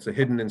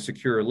hidden and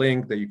secure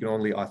link that you can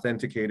only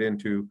authenticate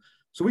into.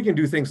 So we can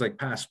do things like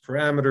pass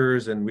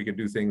parameters, and we can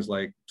do things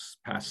like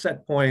pass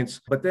set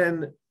points, but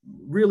then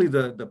really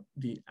the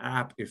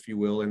app, if you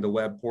will, in the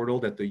web portal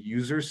that the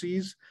user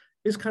sees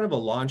is kind of a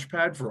launch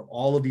pad for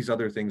all of these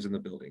other things in the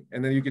building.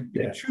 And then you can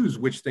choose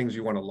which things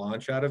you want to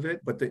launch out of it,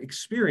 but the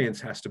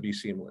experience has to be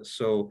seamless.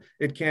 So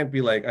it can't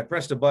be like, I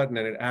pressed a button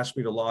and it asked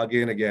me to log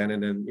in again,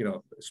 and then,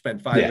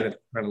 spend 5 minutes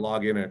trying to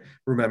log in and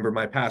remember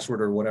my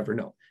password or whatever.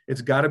 No,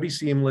 it's got to be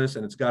seamless,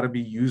 and it's got to be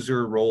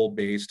user role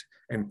based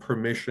and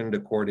permissioned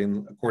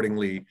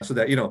accordingly, so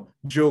that,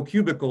 Joe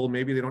Cubicle,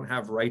 maybe they don't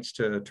have rights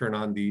to turn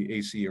on the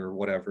AC or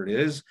whatever it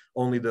is.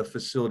 Only the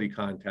facility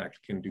contact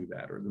can do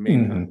that, or the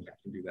main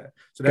contact can do that.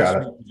 So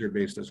that's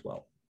user-based as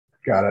well.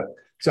 Got it.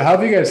 So how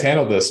have you guys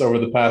handled this over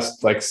the past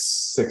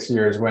 6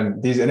 years when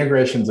these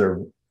integrations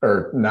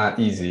are not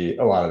easy,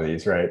 a lot of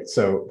these, right?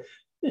 So,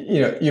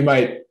 you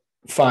might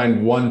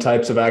find one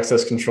types of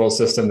access control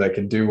system that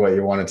can do what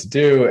you want it to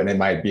do, and it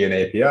might be an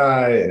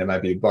API, and it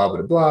might be blah,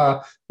 blah,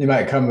 blah. You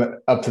might come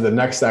up to the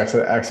next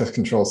access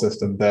control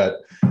system that,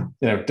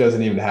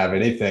 doesn't even have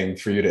anything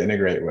for you to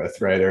integrate with,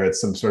 right? Or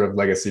it's some sort of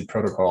legacy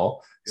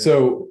protocol. Yeah.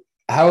 So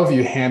how have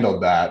you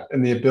handled that,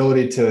 and the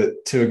ability to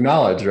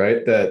acknowledge,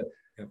 right, that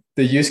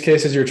the use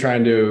cases you're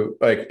trying to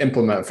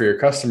implement for your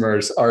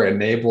customers are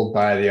enabled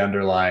by the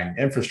underlying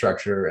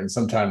infrastructure, and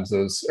sometimes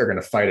those are going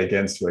to fight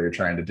against what you're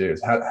trying to do.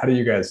 So how do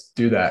you guys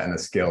do that in a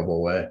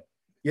scalable way?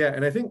 Yeah,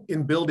 and I think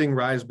in building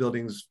Rise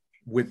buildings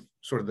with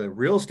sort of the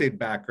real estate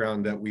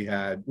background that we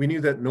had, we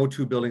knew that no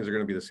two buildings are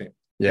going to be the same.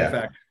 Yeah. In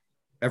fact,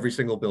 every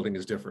single building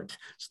is different.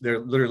 They're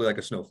literally like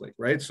a snowflake,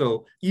 right?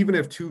 So even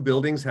if two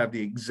buildings have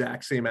the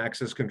exact same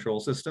access control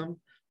system,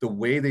 the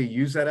way they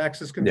use that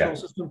access control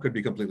system could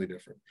be completely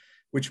different,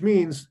 which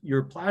means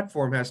your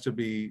platform has to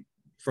be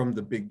from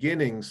the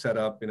beginning set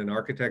up in an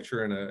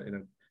architecture and in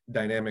a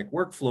dynamic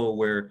workflow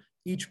where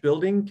each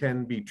building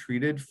can be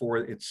treated for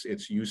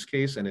its use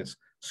case and its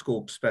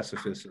scope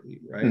specificity,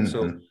 right?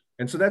 So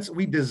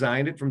we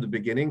designed it from the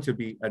beginning to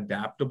be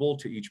adaptable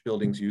to each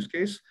building's use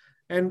case.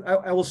 And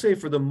I will say,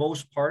 for the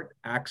most part,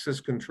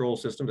 access control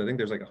systems, I think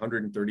there's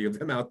 130 of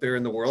them out there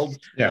in the world,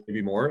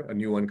 maybe more. A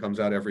new one comes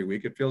out every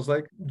week, it feels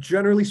like.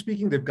 Generally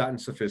speaking, they've gotten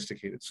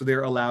sophisticated. So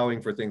they're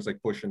allowing for things like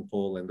push and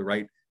pull and the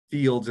right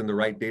fields and the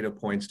right data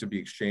points to be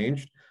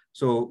exchanged.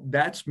 So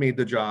that's made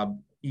the job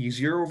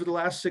easier over the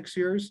last 6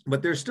 years.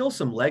 But there's still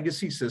some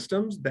legacy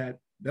systems that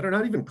are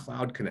not even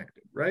cloud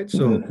connected, right?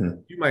 So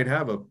you might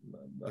have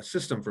a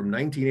system from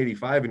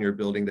 1985 in your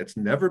building that's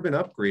never been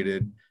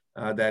upgraded,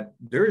 that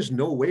there is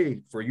no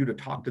way for you to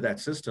talk to that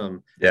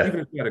system, even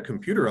if you had a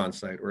computer on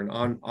site or an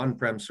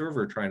on-prem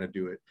server trying to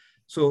do it.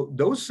 So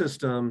those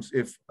systems,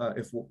 if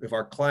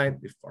our client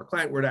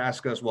were to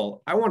ask us,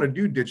 well, I want to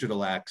do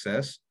digital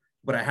access,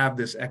 but I have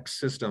this X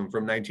system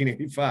from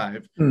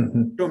 1985,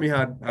 show me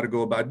how to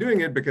go about doing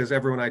it, because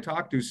everyone I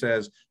talk to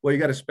says, well, you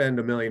got to spend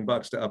 $1 million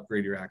to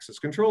upgrade your access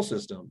control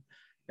system.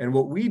 And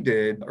what we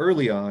did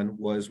early on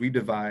was we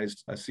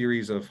devised a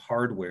series of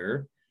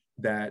hardware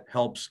that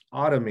helps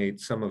automate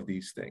some of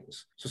these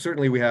things. So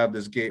certainly we have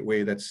this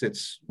gateway that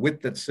sits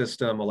with that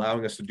system,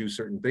 allowing us to do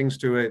certain things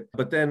to it.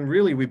 But then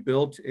really we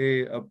built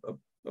a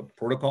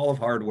protocol of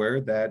hardware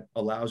that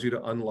allows you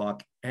to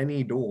unlock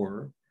any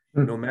door,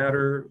 no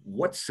matter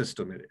what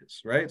system it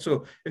is, right?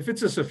 So if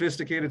it's a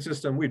sophisticated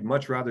system, we'd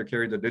much rather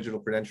carry the digital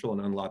credential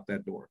and unlock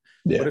that door.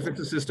 Yeah. But if it's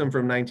a system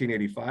from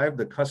 1985,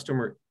 the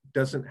customer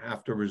doesn't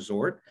have to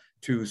resort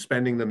to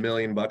spending the $1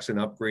 million and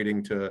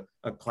upgrading to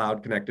a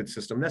cloud connected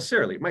system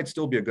necessarily. It might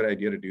still be a good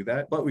idea to do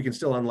that, but we can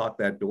still unlock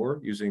that door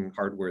using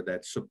hardware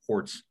that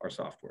supports our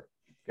software.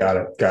 Got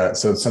it.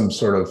 So it's some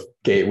sort of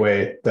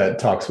gateway that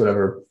talks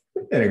whatever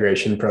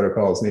integration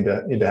protocols need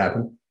to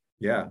happen.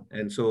 Yeah.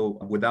 And so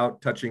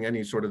without touching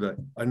any sort of the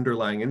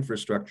underlying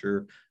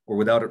infrastructure or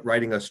without it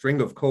writing a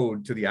string of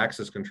code to the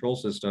access control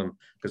system,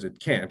 because it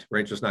can't, right?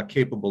 It's just not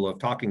capable of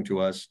talking to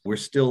us. We're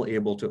still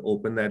able to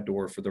open that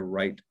door for the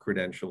right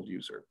credentialed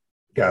user.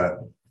 Got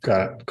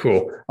it.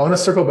 Cool. I want to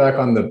circle back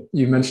on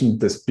you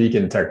mentioned this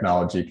beacon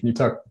technology. Can you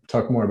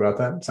talk more about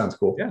that? It sounds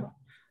cool.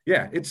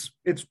 Yeah.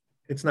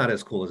 It's not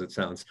as cool as it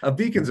sounds. A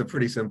beacon's a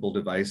pretty simple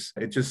device.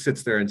 It just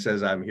sits there and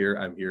says, I'm here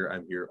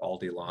all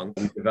day long.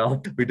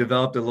 We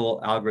developed a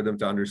little algorithm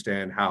to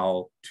understand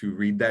how to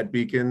read that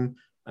beacon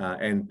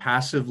and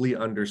passively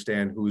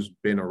understand who's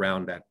been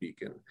around that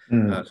beacon.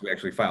 So we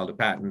actually filed a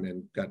patent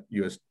and got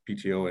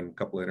USPTO and a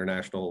couple of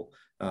international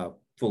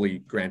fully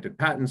granted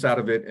patents out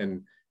of it.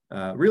 And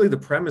really the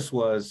premise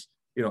was,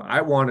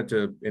 I wanted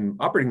to, in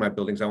operating my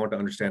buildings, I wanted to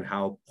understand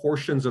how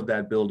portions of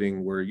that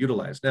building were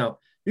utilized. Now,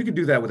 you can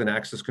do that with an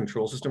access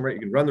control system, right?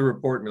 You can run the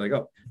report and be like,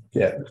 oh,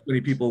 yeah, this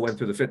many people went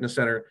through the fitness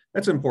center.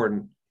 That's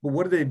important. But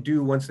what do they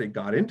do once they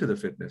got into the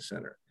fitness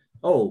center?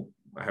 Oh,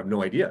 I have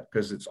no idea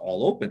because it's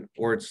all open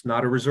or it's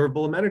not a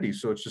reservable amenity.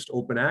 So it's just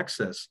open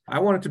access. I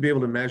wanted to be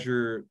able to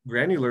measure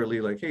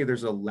granularly, like, hey,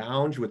 there's a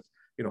lounge with,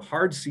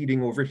 hard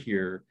seating over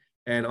here.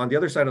 And on the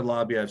other side of the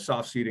lobby, I have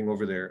soft seating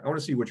over there. I want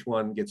to see which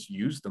one gets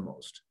used the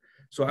most.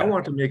 So I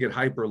want to make it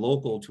hyper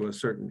local to a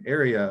certain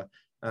area.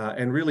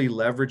 And really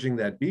leveraging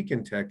that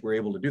beacon tech, we're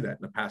able to do that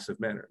in a passive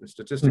manner, in a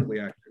statistically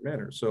accurate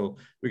manner. So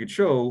we could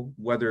show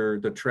whether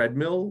the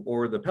treadmill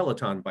or the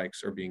Peloton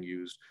bikes are being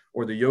used,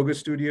 or the yoga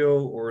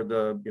studio, or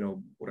the,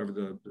 whatever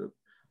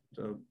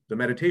the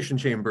meditation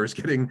chamber is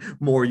getting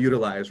more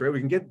utilized, right? We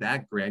can get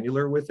that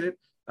granular with it.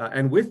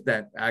 And with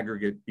that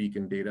aggregate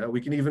beacon data,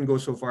 we can even go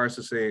so far as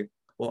to say,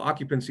 well,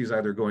 occupancy is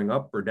either going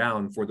up or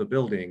down for the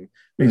building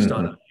based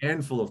on a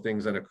handful of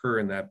things that occur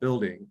in that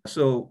building.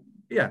 So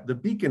yeah, the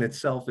beacon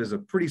itself is a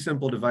pretty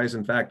simple device.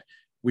 In fact,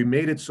 we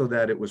made it so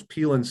that it was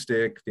peel and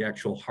stick, the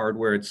actual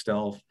hardware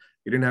itself.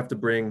 You didn't have to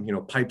bring,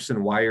 pipes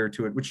and wire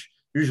to it, which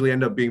usually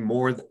end up being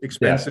more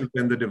expensive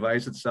than the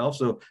device itself.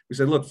 So we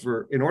said, look,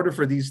 in order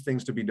for these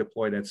things to be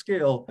deployed at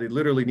scale, they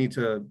literally need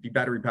to be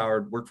battery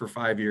powered, work for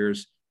 5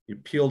 years. You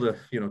peel the,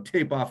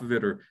 tape off of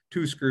it or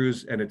 2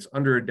 screws and it's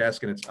under a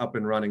desk and it's up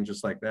and running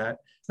just like that.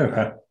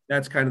 Okay.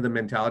 That's kind of the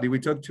mentality we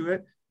took to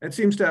it. It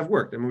seems to have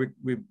worked. I mean,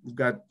 we've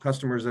got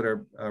customers that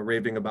are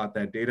raving about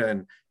that data,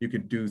 and you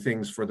could do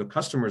things for the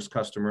customer's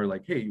customer,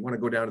 like, hey, you want to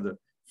go down to the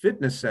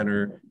fitness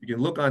center, you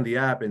can look on the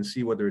app and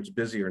see whether it's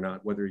busy or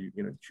not, whether you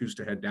choose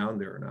to head down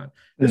there or not.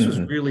 This was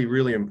really,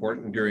 really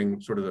important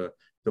during sort of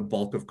the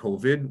bulk of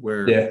COVID,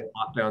 where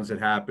lockdowns had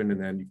happened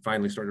and then you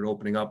finally started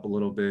opening up a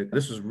little bit.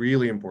 This was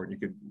really important.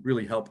 You could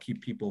really help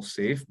keep people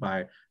safe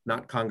by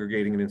not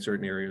congregating in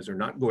certain areas or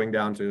not going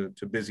down to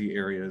busy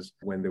areas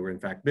when they were in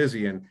fact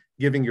busy, and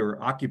giving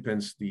your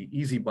occupants the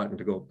easy button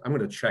to go, I'm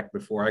going to check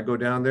before I go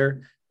down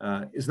there,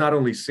 is not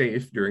only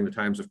safe during the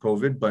times of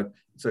COVID, but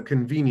it's a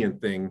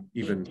convenient thing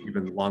even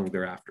long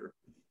thereafter.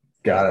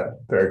 Got it.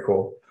 Very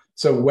cool.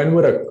 So when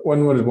would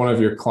one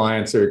of your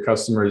clients or your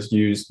customers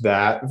use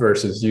that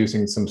versus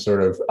using some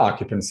sort of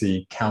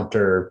occupancy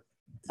counter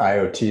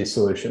IoT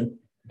solution?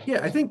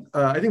 Yeah, I think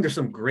there's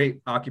some great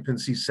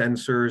occupancy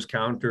sensors,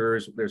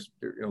 counters. There's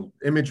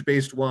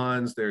image-based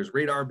ones. There's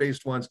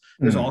radar-based ones.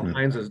 There's all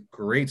kinds of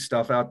great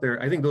stuff out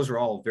there. I think those are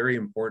all very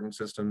important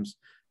systems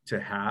to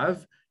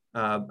have.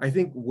 I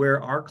think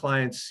where our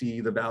clients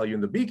see the value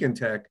in the beacon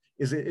tech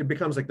is it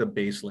becomes like the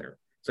base layer.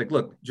 It's like,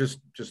 look,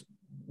 just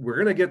we're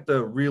going to get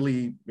the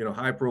really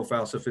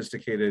high-profile,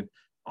 sophisticated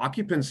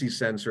occupancy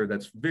sensor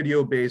that's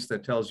video-based,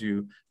 that tells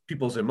you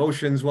people's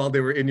emotions while they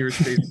were in your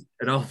space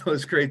and all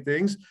those great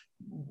things.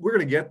 We're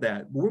going to get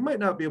that. But we might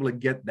not be able to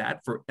get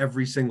that for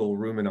every single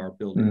room in our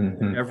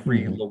building,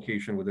 every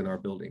location within our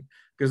building,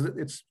 because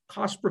it's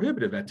cost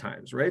prohibitive at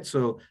times, right?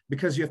 So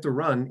because you have to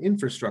run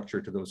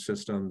infrastructure to those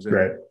systems,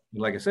 and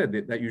like I said,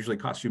 that usually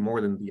costs you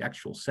more than the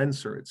actual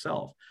sensor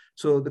itself.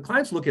 So the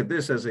clients look at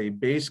this as a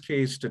base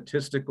case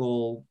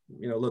statistical,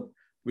 look,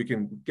 we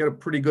can get a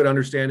pretty good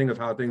understanding of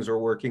how things are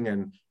working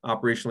and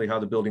operationally how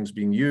the building's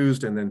being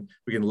used. And then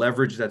we can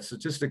leverage that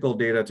statistical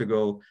data to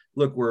go,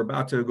 look, we're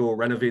about to go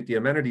renovate the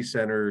amenity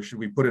center. Should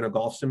we put in a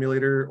golf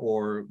simulator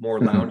or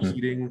more lounge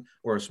seating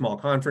or a small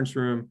conference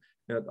room?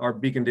 our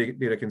beacon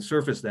data can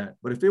surface that.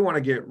 But if they want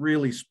to get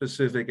really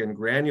specific and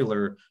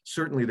granular,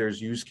 certainly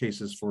there's use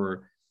cases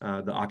for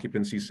the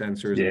occupancy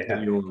sensors and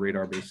video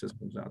radar-based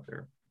systems out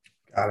there.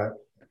 Got it.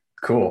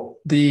 Cool.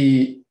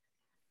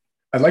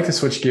 I'd like to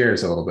switch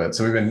gears a little bit.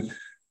 So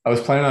I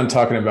was planning on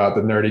talking about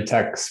the nerdy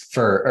techs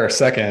for a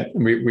second.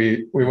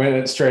 We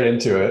went straight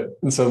into it.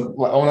 And so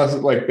I want to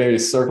like maybe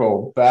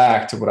circle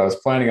back to what I was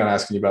planning on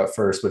asking you about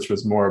first, which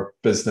was more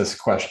business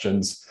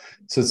questions.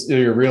 So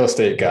you're a real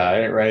estate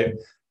guy, right?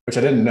 Which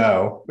I didn't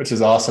know, which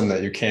is awesome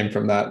that you came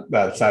from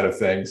that side of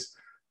things.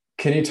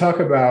 Can you talk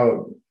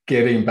about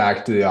getting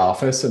back to the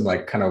office and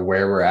like kind of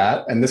where we're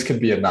at? And this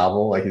could be a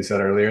novel, like you said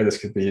earlier, this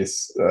could be a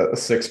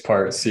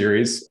 6-part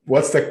series.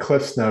 What's the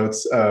Cliff's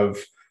Notes of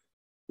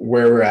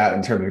where we're at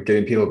in terms of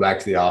getting people back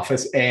to the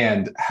office,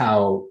 and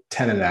how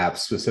tenant apps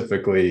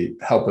specifically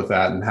help with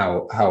that, and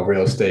how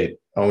real estate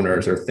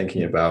owners are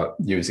thinking about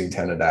using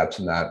tenant apps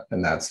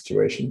in that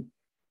situation?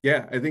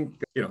 Yeah, I think,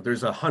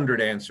 there's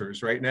 100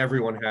 answers, right? And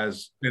everyone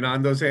has been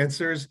on those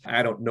answers.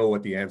 I don't know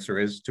what the answer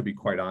is, to be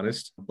quite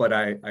honest, but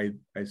I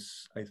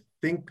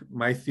think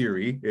my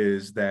theory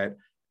is that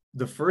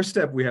the first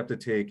step we have to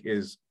take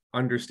is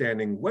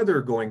understanding whether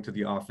going to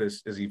the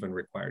office is even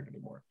required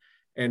anymore.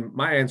 And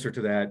my answer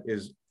to that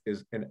is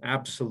an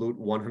absolute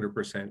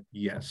 100%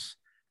 yes,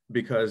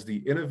 because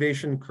the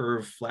innovation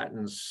curve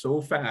flattens so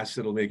fast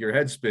it'll make your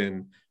head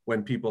spin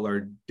when people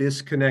are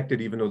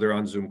disconnected, even though they're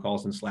on Zoom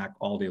calls and Slack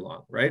all day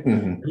long, right?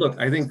 Mm-hmm. Look,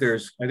 I think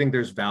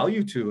there's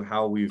value to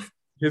how we've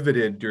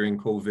pivoted during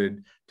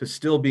COVID to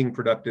still being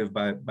productive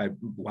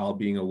while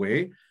being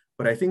away.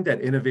 But I think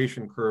that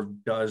innovation curve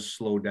does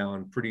slow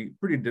down pretty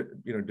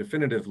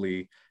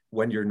definitively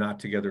when you're not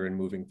together and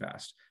moving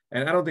fast.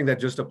 And I don't think that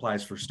just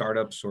applies for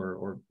startups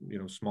or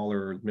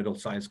smaller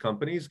middle-sized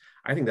companies.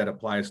 I think that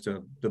applies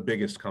to the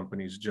biggest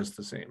companies just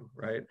the same,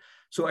 right?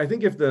 So I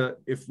think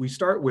if we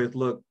start with,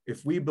 look,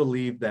 if we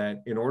believe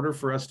that in order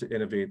for us to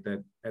innovate,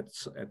 that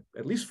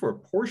at least for a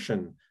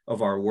portion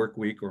of our work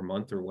week or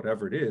month or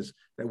whatever it is,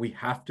 that we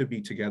have to be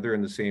together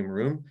in the same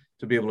room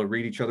to be able to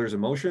read each other's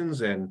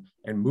emotions and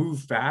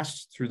move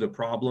fast through the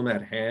problem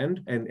at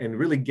hand and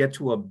really get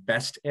to a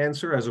best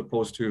answer, as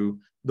opposed to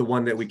the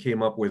one that we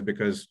came up with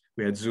because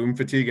we had Zoom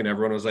fatigue and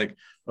everyone was like,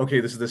 okay,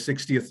 this is the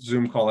 60th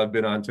Zoom call I've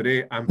been on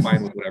today. I'm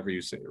fine with whatever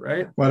you say,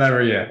 right?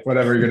 Whatever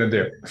you're going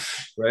to do.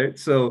 Right.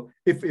 So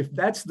if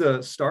that's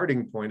the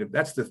starting point, if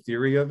that's the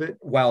theory of it,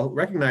 while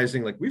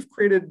recognizing like we've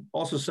created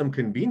also some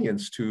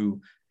convenience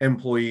to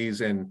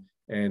employees and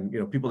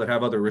people that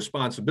have other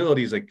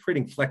responsibilities, like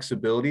creating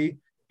flexibility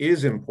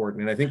is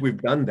important. And I think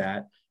we've done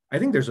that. I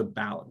think there's a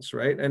balance,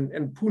 right?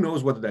 And who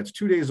knows whether that's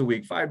 2 days a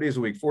week, 5 days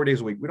a week, 4 days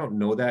a week. We don't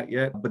know that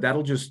yet, but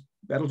that'll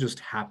just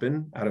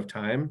happen out of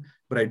time.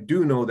 But I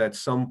do know that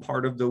some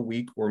part of the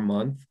week or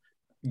month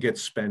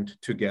gets spent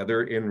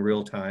together in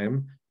real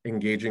time,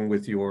 engaging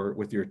with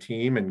your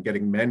team and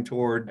getting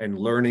mentored and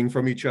learning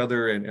from each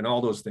other and all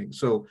those things.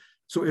 So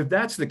if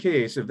that's the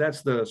case, if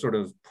that's the sort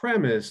of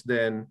premise,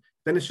 then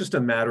it's just a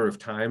matter of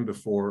time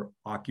before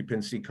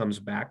occupancy comes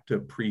back to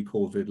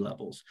pre-COVID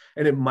levels.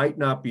 And it might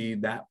not be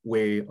that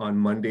way on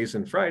Mondays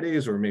and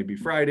Fridays, or maybe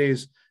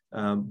Fridays,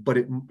 but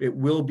it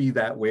will be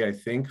that way, I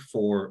think,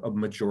 for a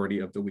majority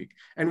of the week.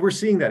 And we're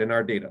seeing that in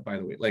our data, by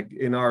the way, like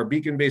in our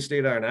beacon-based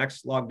data and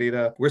Axis log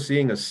data, we're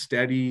seeing a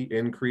steady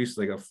increase,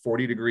 like a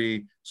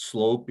 40-degree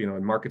slope,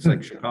 in markets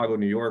like Chicago,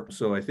 New York.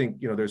 So I think,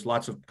 there's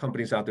lots of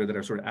companies out there that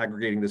are sort of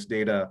aggregating this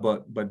data,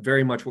 but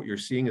very much what you're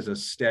seeing is a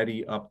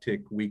steady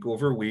uptick week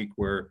over week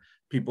where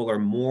people are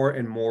more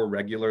and more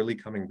regularly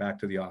coming back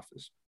to the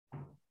office.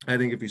 I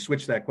think if you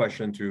switch that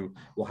question to,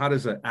 well, how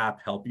does an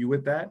app help you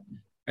with that?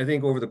 I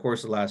think over the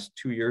course of the last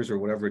 2 years or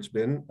whatever it's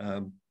been,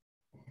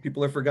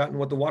 people have forgotten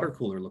what the water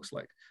cooler looks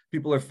like.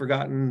 People have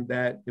forgotten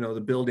that,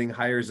 the building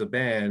hires a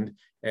band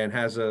and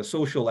has a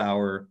social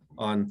hour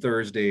on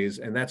Thursdays.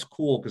 And that's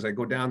cool because I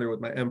go down there with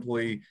my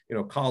employee,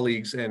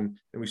 colleagues and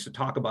we used to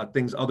talk about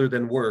things other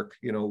than work,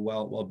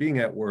 while being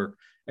at work.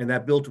 And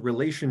that built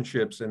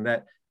relationships and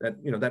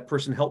that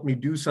person helped me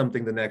do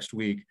something the next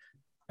week.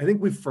 I think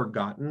we've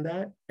forgotten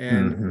that,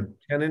 and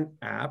Tenant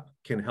app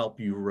can help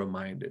you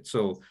remind it.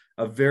 So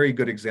a very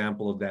good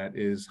example of that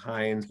is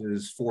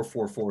Heinz's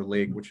 444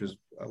 Lake, which is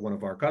one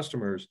of our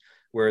customers,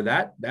 where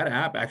that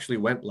app actually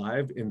went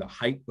live in the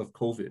height of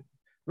COVID.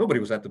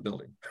 Nobody was at the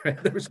building,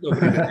 right? There was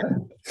nobody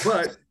there.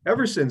 But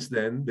ever since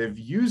then, they've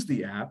used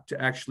the app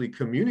to actually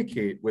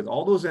communicate with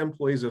all those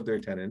employees of their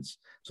tenants,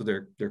 so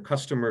their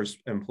customers'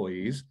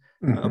 employees,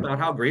 about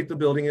how great the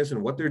building is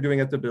and what they're doing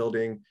at the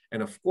building.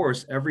 And of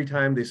course, every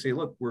time they say,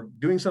 look, we're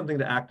doing something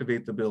to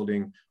activate the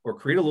building or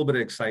create a little bit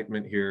of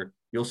excitement here,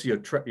 you'll see a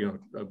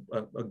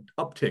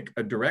uptick,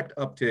 a direct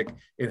uptick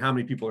in how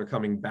many people are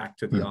coming back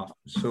to the office.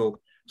 So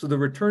the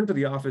return to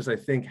the office, I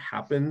think,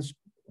 happens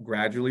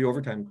gradually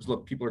over time, because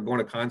look, people are going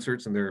to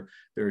concerts and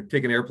they're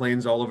taking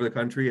airplanes all over the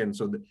country, and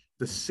so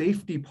the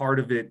safety part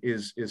of it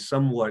is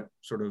somewhat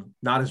sort of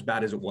not as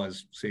bad as it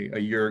was, say, a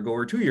year ago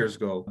or 2 years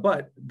ago.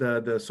 But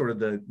the sort of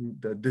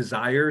the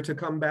desire to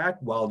come back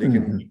while they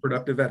can be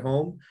productive at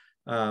home,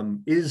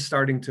 is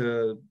starting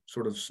to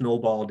sort of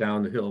snowball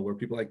down the hill, where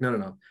people are like,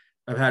 no,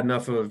 I've had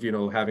enough of,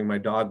 having my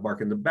dog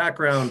bark in the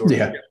background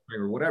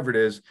or whatever it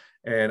is.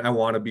 And I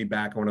want to be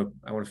back. I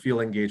want to feel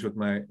engaged with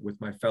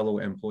my fellow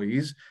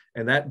employees.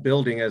 And that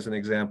building, as an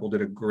example,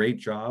 did a great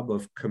job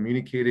of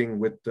communicating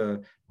with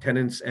the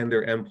tenants and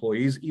their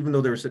employees, even though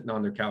they were sitting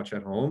on their couch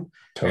at home.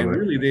 Totally. And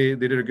really,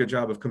 they did a good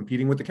job of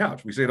competing with the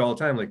couch. We say it all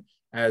the time, like,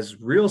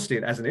 as real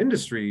estate, as an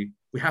industry,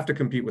 we have to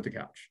compete with the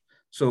couch.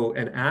 So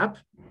an app,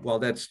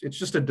 well, it's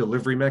just a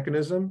delivery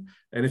mechanism.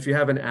 And if you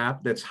have an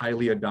app that's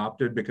highly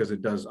adopted because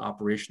it does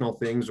operational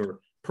things or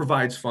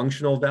provides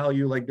functional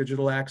value like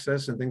digital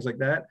access and things like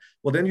that,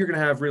 well, then you're going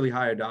to have really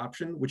high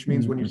adoption, which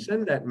means when you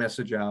send that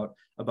message out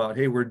about,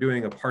 hey, we're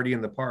doing a party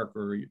in the park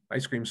or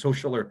ice cream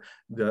social or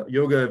the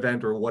yoga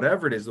event or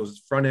whatever it is,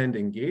 those front end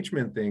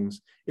engagement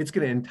things, it's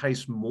going to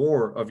entice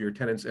more of your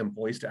tenants'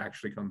 employees to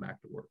actually come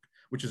back to work,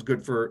 which is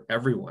good for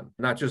everyone,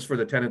 not just for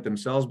the tenant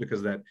themselves because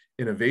of that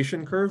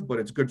innovation curve, but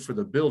it's good for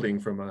the building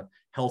from a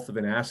health of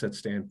an asset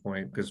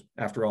standpoint, because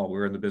after all,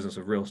 we're in the business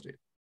of real estate.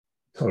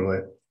 Totally.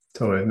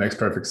 It makes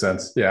perfect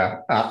sense. Yeah.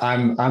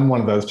 I'm one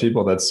of those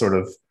people that sort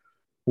of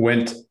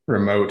went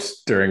remote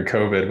during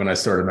COVID when I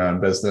started my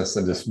own business,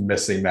 and just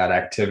missing that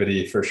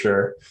activity for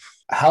sure.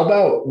 How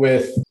about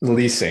with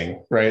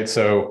leasing, right?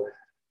 So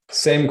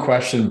same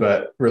question,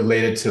 but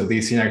related to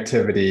leasing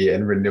activity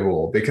and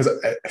renewal, because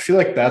I feel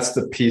like that's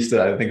the piece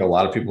that I think a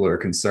lot of people are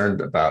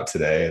concerned about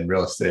today in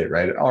real estate,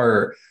 right?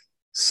 Are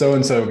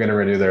so-and-so going to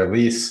renew their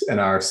lease,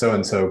 and are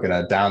so-and-so going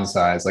to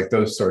downsize? Like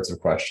those sorts of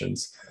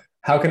questions.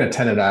 How can a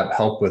tenant app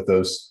help with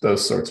those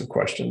sorts of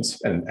questions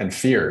and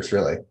fears,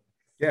 really?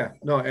 Yeah,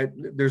 no,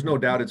 there's no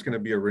doubt it's going to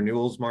be a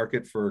renewals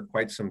market for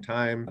quite some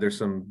time. There's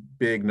some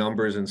big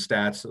numbers and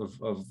stats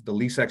of the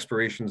lease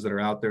expirations that are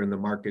out there in the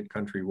market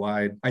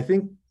countrywide. I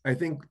think I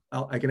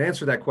can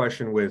answer that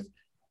question with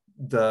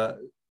the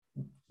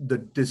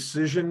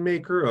decision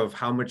maker of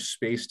how much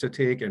space to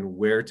take and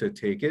where to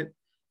take it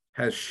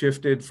has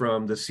shifted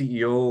from the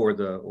CEO or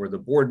the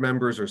board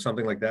members or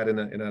something like that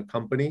in a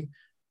company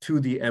to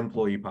the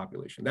employee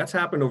population. That's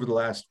happened over the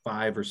last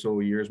 5 or so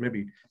years,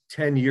 maybe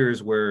 10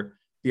 years, where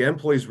the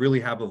employees really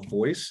have a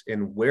voice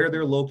in where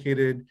they're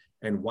located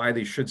and why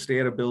they should stay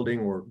at a building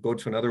or go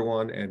to another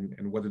one,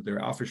 and whether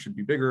their office should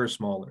be bigger or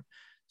smaller.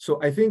 So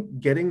I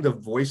think getting the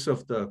voice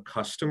of the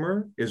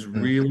customer is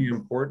really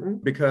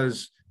important,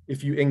 because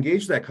if you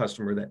engage that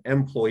customer, that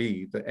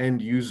employee, the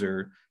end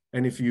user,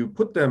 and if you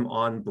put them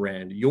on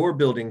brand, your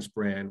building's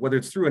brand, whether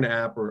it's through an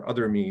app or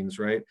other means,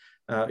 right?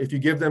 If you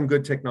give them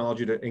good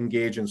technology to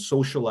engage and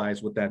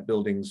socialize with that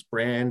building's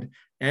brand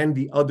and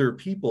the other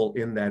people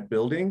in that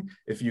building,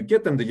 if you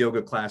get them the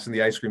yoga class and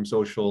the ice cream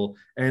social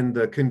and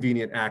the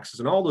convenient access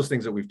and all those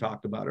things that we've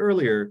talked about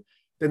earlier,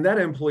 then that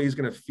employee is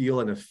going to feel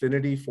an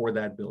affinity for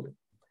that building.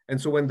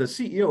 And so when the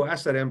CEO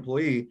asks that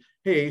employee,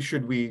 hey,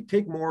 should we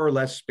take more or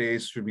less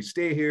space? Should we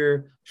stay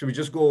here? Should we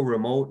just go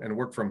remote and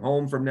work from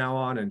home from now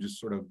on and just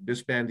sort of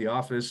disband the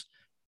office?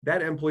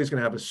 That employee is going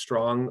to have a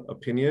strong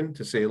opinion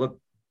to say, look,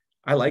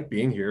 I like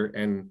being here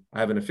and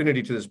I have an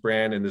affinity to this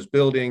brand and this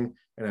building,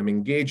 and I'm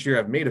engaged here.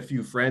 I've made a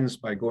few friends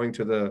by going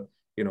to the,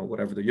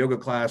 whatever, the yoga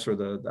class or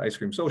the ice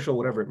cream social,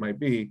 whatever it might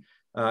be.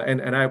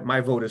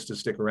 My vote is to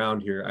stick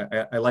around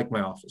here. I like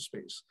my office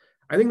space.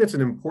 I think that's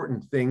an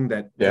important thing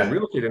that the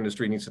real estate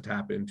industry needs to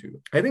tap into.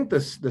 I think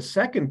the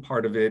second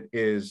part of it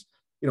is,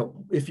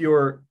 if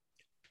you're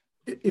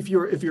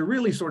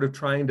really sort of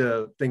trying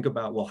to think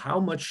about, well, how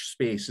much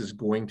space is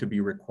going to be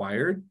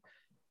required?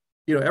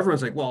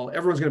 Everyone's like, well,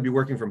 everyone's going to be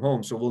working from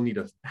home, so we'll need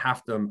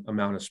half the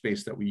amount of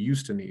space that we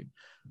used to need.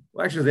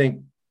 Well, I actually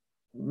think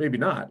maybe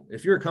not.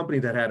 If you're a company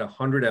that had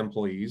 100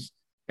 employees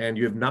and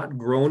you have not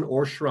grown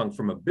or shrunk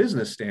from a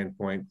business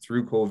standpoint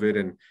through COVID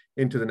and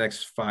into the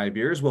next 5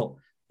 years, well,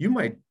 you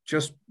might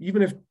just,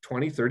 even if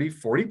 20, 30,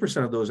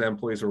 40% of those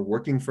employees are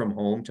working from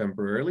home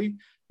temporarily,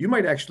 you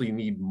might actually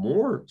need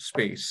more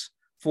space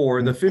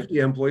for the 50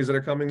 employees that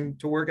are coming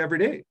to work every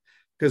day,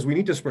 because we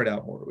need to spread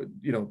out more.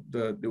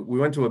 We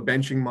went to a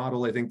benching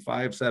model, I think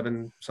 5,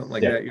 7, something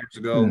like that years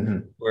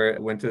ago, where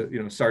it went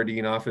to,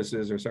 sardine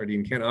offices or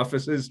sardine can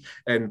offices.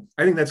 And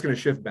I think that's going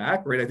to shift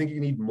back, right? I think you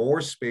need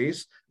more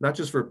space, not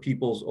just for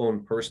people's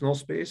own personal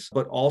space,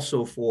 but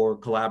also for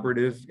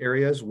collaborative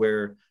areas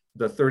where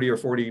the 30 or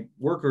 40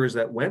 workers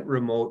that went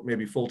remote,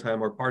 maybe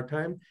full-time or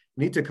part-time,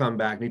 need to come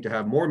back, need to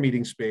have more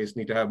meeting space,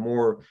 need to have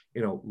more,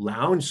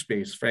 lounge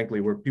space,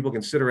 frankly, where people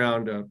can sit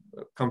around a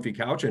comfy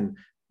couch and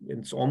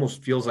it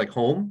almost feels like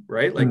home,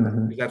 right? Like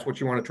that's what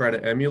you want to try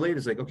to emulate.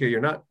 It's like, okay,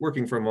 you're not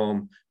working from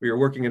home, but you're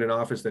working in an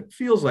office that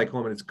feels like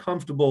home and it's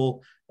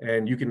comfortable,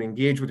 and you can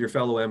engage with your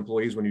fellow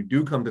employees when you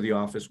do come to the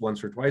office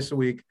once or twice a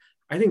week.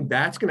 I think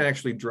that's going to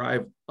actually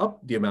drive up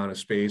the amount of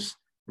space,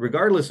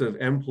 regardless of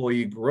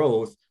employee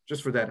growth.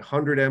 Just for that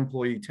 100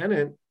 employee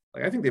tenant,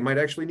 I think they might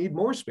actually need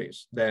more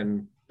space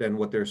than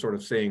what they're sort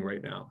of saying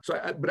right now. So,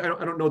 but I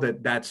don't know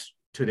that that's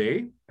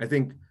today. I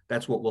think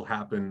that's what will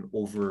happen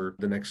over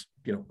the next,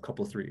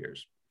 couple of 3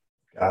 years.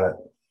 Got it.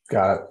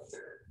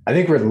 I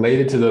think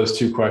related to those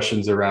two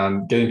questions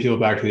around getting people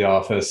back to the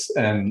office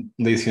and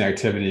leasing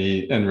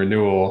activity and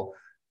renewal,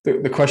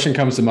 the question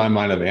comes to my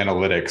mind of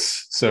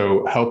analytics.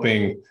 So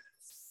helping,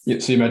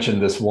 so you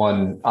mentioned this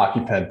one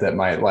occupant that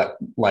might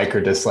like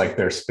or dislike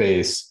their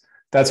space.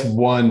 That's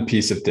one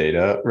piece of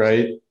data,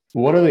 right?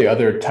 What are the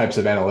other types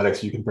of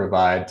analytics you can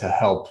provide to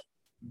help,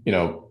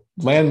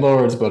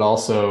 landlords, but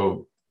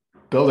also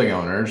building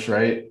owners,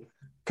 right?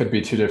 Could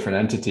be two different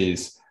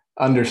entities,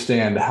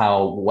 understand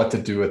what to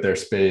do with their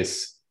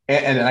space.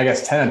 And I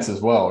guess tenants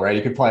as well, right?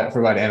 You could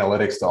provide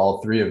analytics to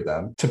all three of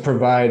them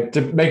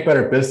to make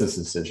better business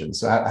decisions.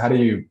 So how do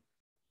you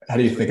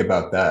think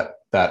about that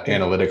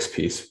analytics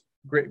piece?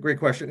 Great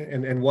question.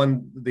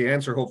 And the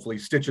answer hopefully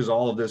stitches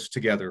all of this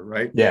together,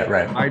 right? Yeah,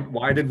 right.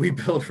 Why did we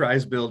build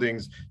Rise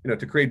buildings?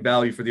 To create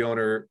value for the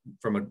owner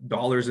from a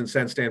dollars and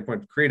cents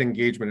standpoint, to create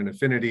engagement and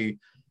affinity,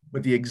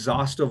 but the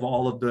exhaust of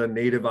all of the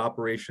native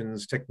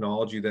operations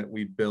technology that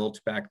we built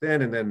back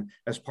then, and then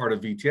as part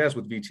of VTS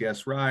with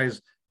VTS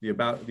Rise,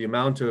 the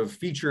amount of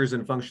features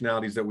and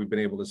functionalities that we've been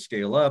able to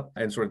scale up,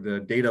 and sort of the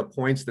data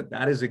points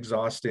that is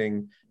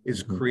exhausting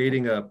is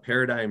creating a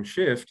paradigm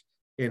shift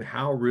in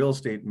how real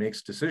estate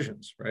makes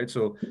decisions, right?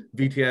 So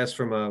VTS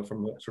from a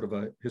sort of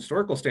a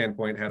historical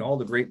standpoint had all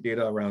the great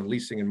data around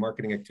leasing and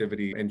marketing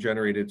activity and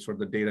generated sort of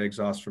the data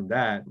exhaust from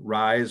that.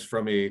 Rise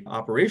from a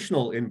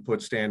operational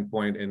input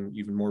standpoint, and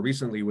even more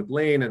recently with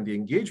Lane and the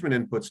engagement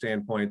input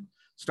standpoint,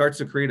 starts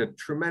to create a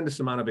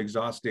tremendous amount of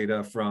exhaust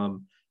data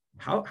from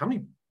how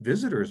many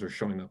visitors are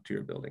showing up to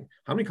your building,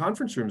 how many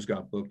conference rooms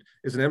got booked,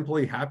 is an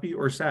employee happy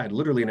or sad,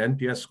 literally an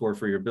NPS score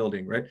for your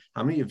building, right?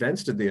 How many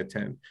events did they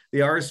attend? They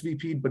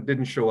RSVP'd but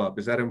didn't show up.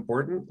 Is that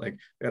important? Like,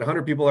 they had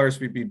 100 people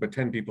RSVP'd but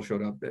 10 people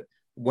showed up.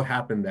 What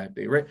happened that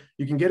day, right?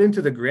 You can get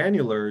into the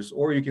granulars,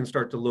 or you can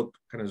start to look,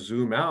 kind of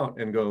zoom out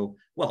and go,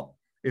 well,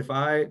 if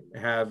I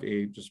have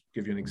just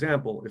give you an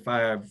example, if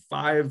I have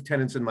 5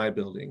 tenants in my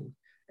building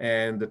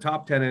and the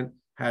top tenant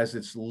has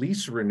its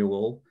lease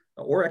renewal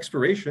or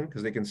expiration,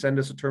 because they can send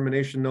us a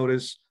termination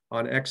notice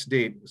on X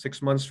date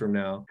 6 months from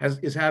now,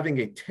 is having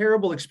a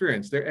terrible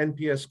experience. Their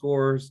NPS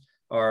scores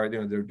are,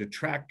 they're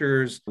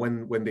detractors.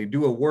 When they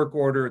do a work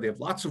order, they have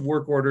lots of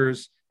work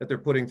orders that they're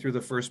putting through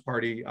the first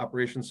party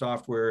operation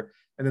software,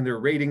 and then they're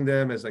rating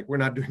them as like, we're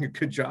not doing a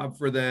good job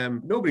for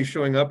them. Nobody's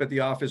showing up at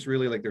the office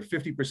really, like they're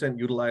 50%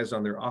 utilized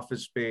on their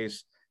office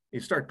space.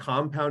 You start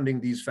compounding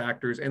these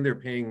factors and they're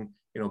paying,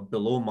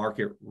 below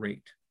market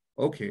rate.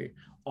 Okay,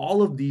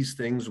 all of these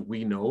things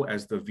we know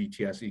as the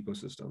VTS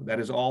ecosystem. That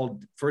is all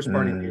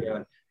first-party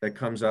data that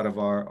comes out of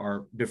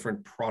our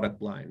different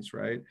product lines,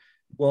 right?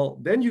 Well,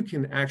 then you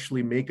can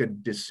actually make a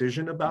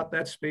decision about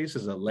that space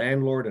as a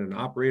landlord and an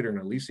operator and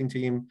a leasing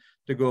team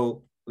to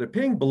go, they're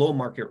paying below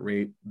market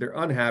rate, they're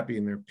unhappy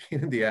and they're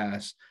pain in the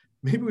ass.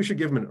 Maybe we should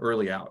give them an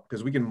early out,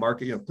 because we can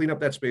market, clean up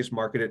that space,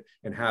 market it,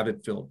 and have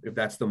it filled if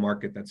that's the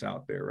market that's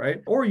out there,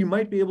 right? Or you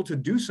might be able to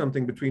do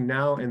something between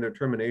now and their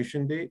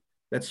termination date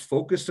that's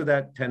focused to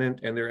that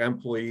tenant and their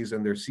employees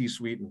and their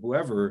C-suite and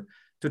whoever,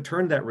 to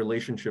turn that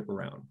relationship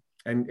around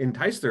and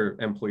entice their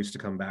employees to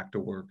come back to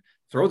work,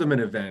 throw them an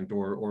event,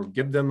 or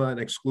give them an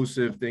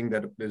exclusive thing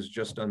that is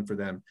just done for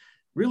them.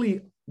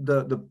 Really,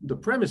 the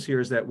premise here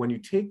is that when you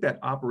take that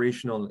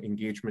operational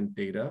engagement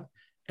data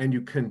and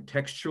you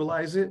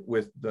contextualize it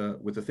with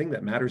the thing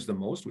that matters the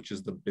most, which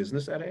is the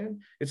business at hand,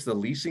 it's the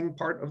leasing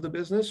part of the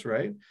business,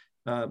 right?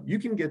 You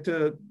can get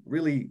to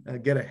really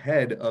get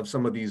ahead of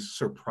some of these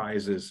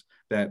surprises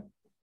that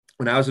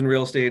when I was in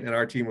real estate and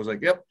our team was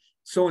like, yep,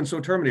 so-and-so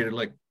terminated,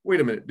 like,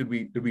 wait a minute, did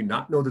we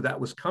not know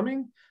that was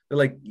coming? They're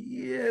like,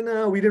 yeah,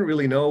 no, we didn't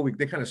really know.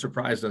 They kind of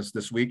surprised us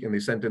this week and they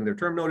sent in their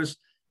term notice.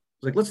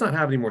 Like, let's not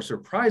have any more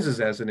surprises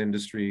as an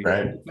industry.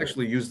 Right.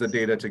 Actually use the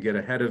data to get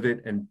ahead of it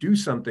and do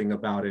something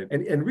about it,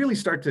 and really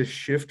start to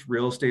shift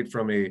real estate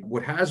from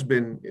what has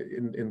been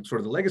in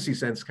sort of the legacy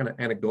sense, kind of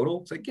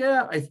anecdotal. It's like,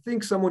 yeah, I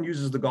think someone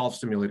uses the golf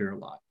simulator a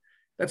lot.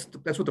 That's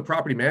what the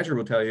property manager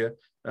will tell you.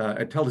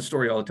 I tell this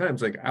story all the time.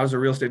 It's like, I was a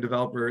real estate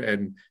developer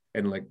and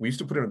like, we used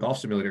to put in a golf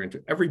simulator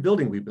into every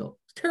building we built.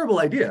 It's a terrible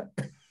idea.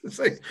 It's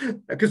like,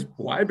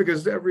 why?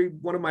 Because every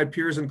one of my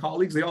peers and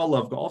colleagues, they all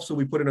love golf. So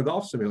we put in a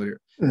golf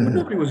simulator, but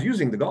nobody was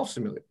using the golf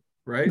simulator,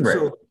 right?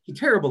 So it's a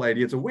terrible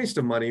idea. It's a waste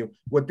of money.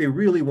 What they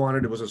really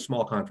wanted was a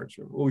small conference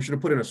room. Well, we should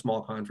have put in a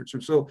small conference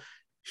room. So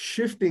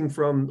shifting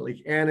from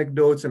like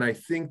anecdotes, and I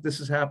think this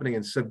is happening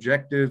in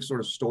subjective sort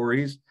of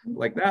stories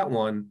like that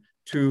one,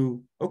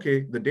 to,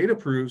 okay, the data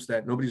proves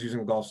that nobody's using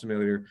a golf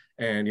simulator,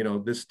 and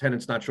this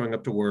tenant's not showing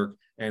up to work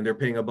and they're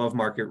paying above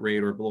market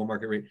rate or below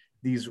market rate.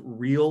 These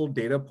real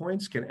data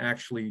points can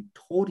actually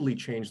totally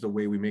change the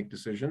way we make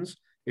decisions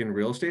in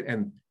real estate.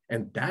 And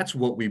that's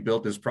what we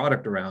built this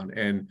product around.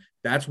 And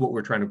that's what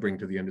we're trying to bring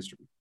to the industry.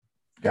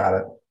 Got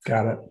it.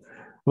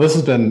 Well, this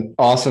has been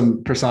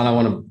awesome, Prasan. I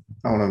want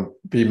to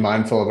be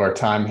mindful of our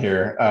time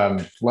here.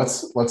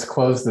 Let's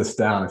close this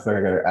down. I feel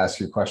like I got to ask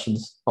you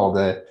questions all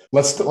day.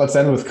 Let's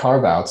end with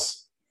carve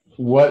outs.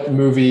 What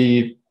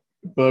movie,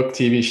 book,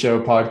 TV show,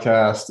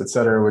 podcast, et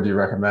cetera, would you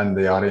recommend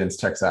the audience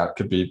checks out?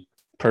 Could be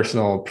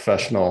personal,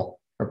 professional,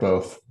 or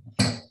both.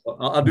 Well,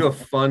 I'll do a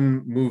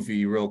fun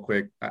movie real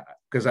quick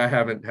because I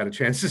haven't had a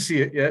chance to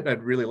see it yet.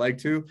 I'd really like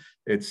to.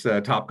 It's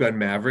Top Gun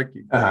Maverick.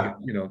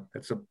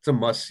 It's a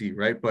must see,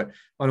 right? But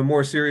on a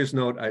more serious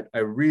note, I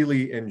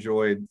really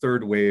enjoyed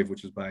Third Wave,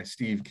 which is by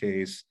Steve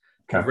Case.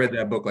 Okay. I've read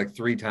that book like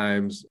 3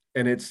 times,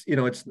 and it's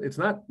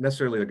not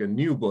necessarily like a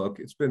new book.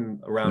 It's been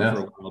around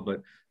for a while,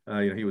 but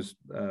he was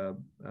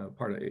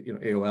part of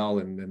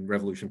AOL and then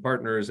Revolution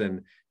Partners,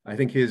 and I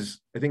think his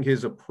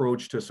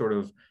approach to sort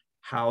of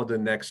how the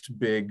next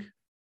big,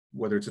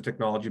 whether it's a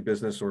technology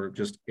business or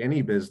just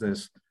any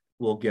business,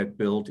 will get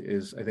built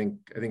is, I think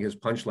his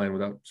punchline,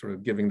 without sort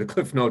of giving the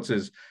cliff notes,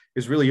 is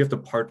really you have to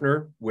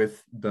partner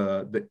with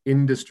the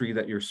industry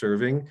that you're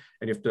serving,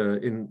 and you have to,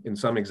 in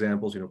some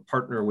examples,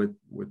 partner with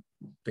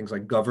things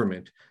like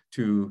government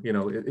to,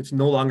 it's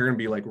no longer going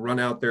to be like run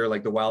out there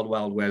like the wild,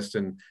 wild west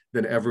and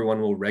then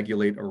everyone will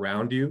regulate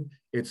around you.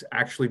 It's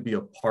actually be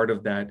a part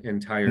of that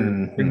entire,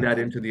 bring that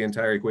into the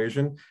entire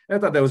equation. And I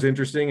thought that was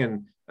interesting.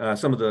 And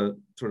some of the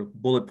sort of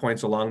bullet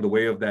points along the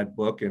way of that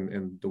book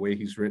and the way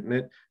he's written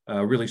it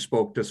really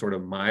spoke to sort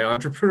of my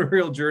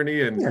entrepreneurial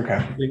journey and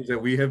things that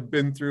we have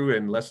been through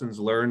and lessons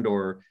learned,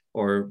 or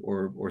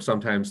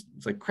sometimes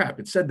it's like, crap,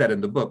 it said that in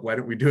the book. Why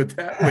don't we do it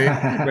that way?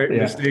 Right?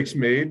 Mistakes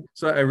made.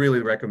 So I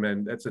really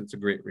recommend it's a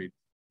great read.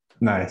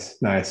 Nice.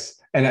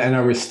 And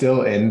are we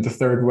still in the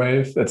third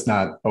wave? That's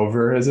not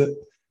over, is it?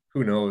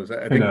 Who knows?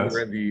 I think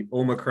we're in the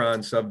Omicron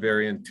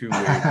subvariant 2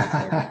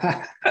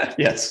 wave.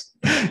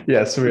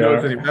 Yes, we are.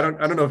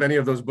 I don't know if any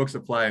of those books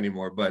apply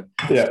anymore, but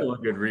it's still a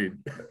good read.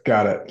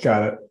 Got it.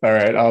 All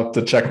right, I'll have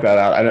to check that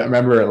out. I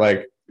remember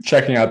like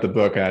checking out the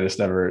book, and I just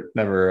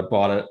never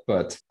bought it.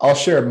 But I'll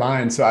share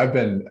mine. So I've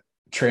been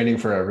training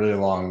for a really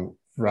long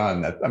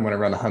run. I'm going to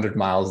run 100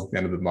 miles at the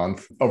end of the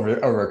month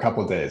over a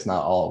couple of days,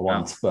 not all at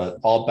once, but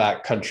all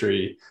back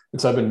country.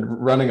 And so I've been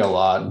running a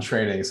lot and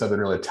training. So I've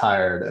been really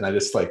tired and I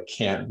just like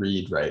can't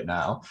read right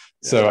now.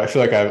 So I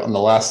feel like on the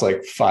last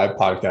like 5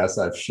 podcasts,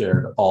 I've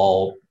shared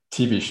all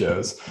TV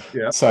shows.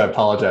 So I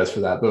apologize for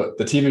that. But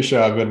the TV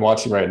show I've been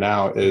watching right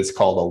now is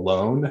called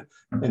Alone,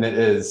 and it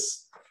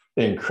is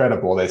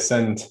incredible.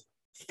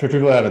 For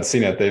people that haven't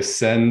seen it, they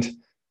send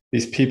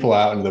these people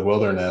out into the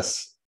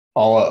wilderness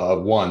all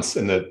at once,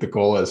 and the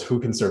goal is who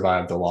can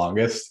survive the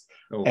longest.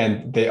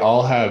 And they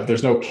all have,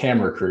 there's no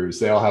camera crews,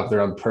 they all have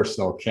their own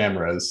personal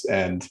cameras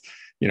and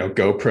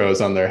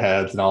GoPros on their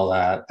heads and all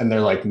that, and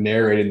they're like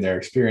narrating their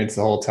experience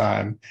the whole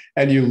time,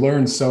 and you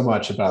learn so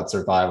much about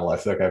survival. I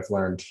feel like I've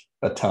learned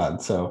a ton,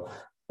 so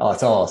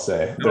that's all I'll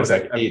say. There's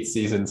like 8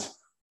 seasons.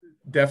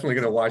 Definitely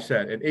going to watch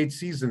that. And 8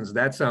 seasons,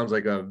 that sounds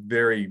like a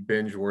very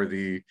binge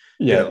worthy,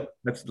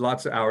 that's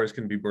lots of hours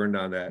can be burned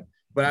on that.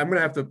 But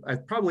I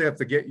probably have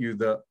to get you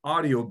the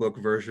audiobook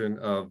version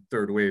of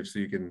Third Wave so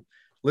you can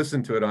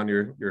listen to it on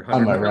your 100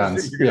 on my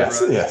runs.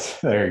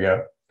 Yes. There you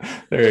go.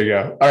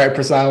 All right,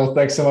 Prasan, well,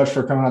 thanks so much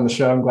for coming on the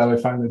show. I'm glad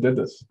we finally did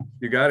this.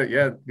 You got it.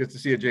 Yeah. Good to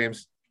see you,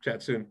 James.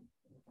 Chat soon.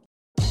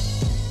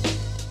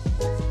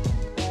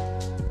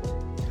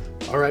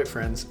 All right,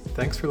 friends,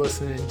 thanks for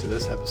listening to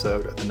this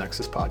episode of the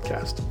Nexus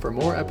Podcast. For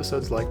more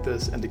episodes like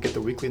this and to get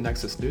the weekly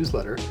Nexus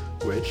newsletter,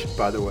 which,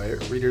 by the way,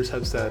 readers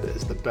have said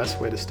is the best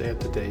way to stay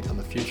up to date on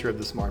the future of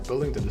the smart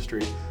buildings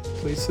industry,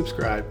 please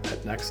subscribe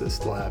at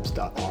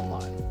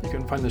nexuslabs.online. You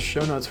can find the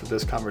show notes for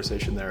this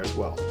conversation there as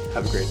well.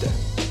 Have a great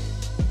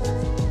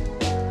day.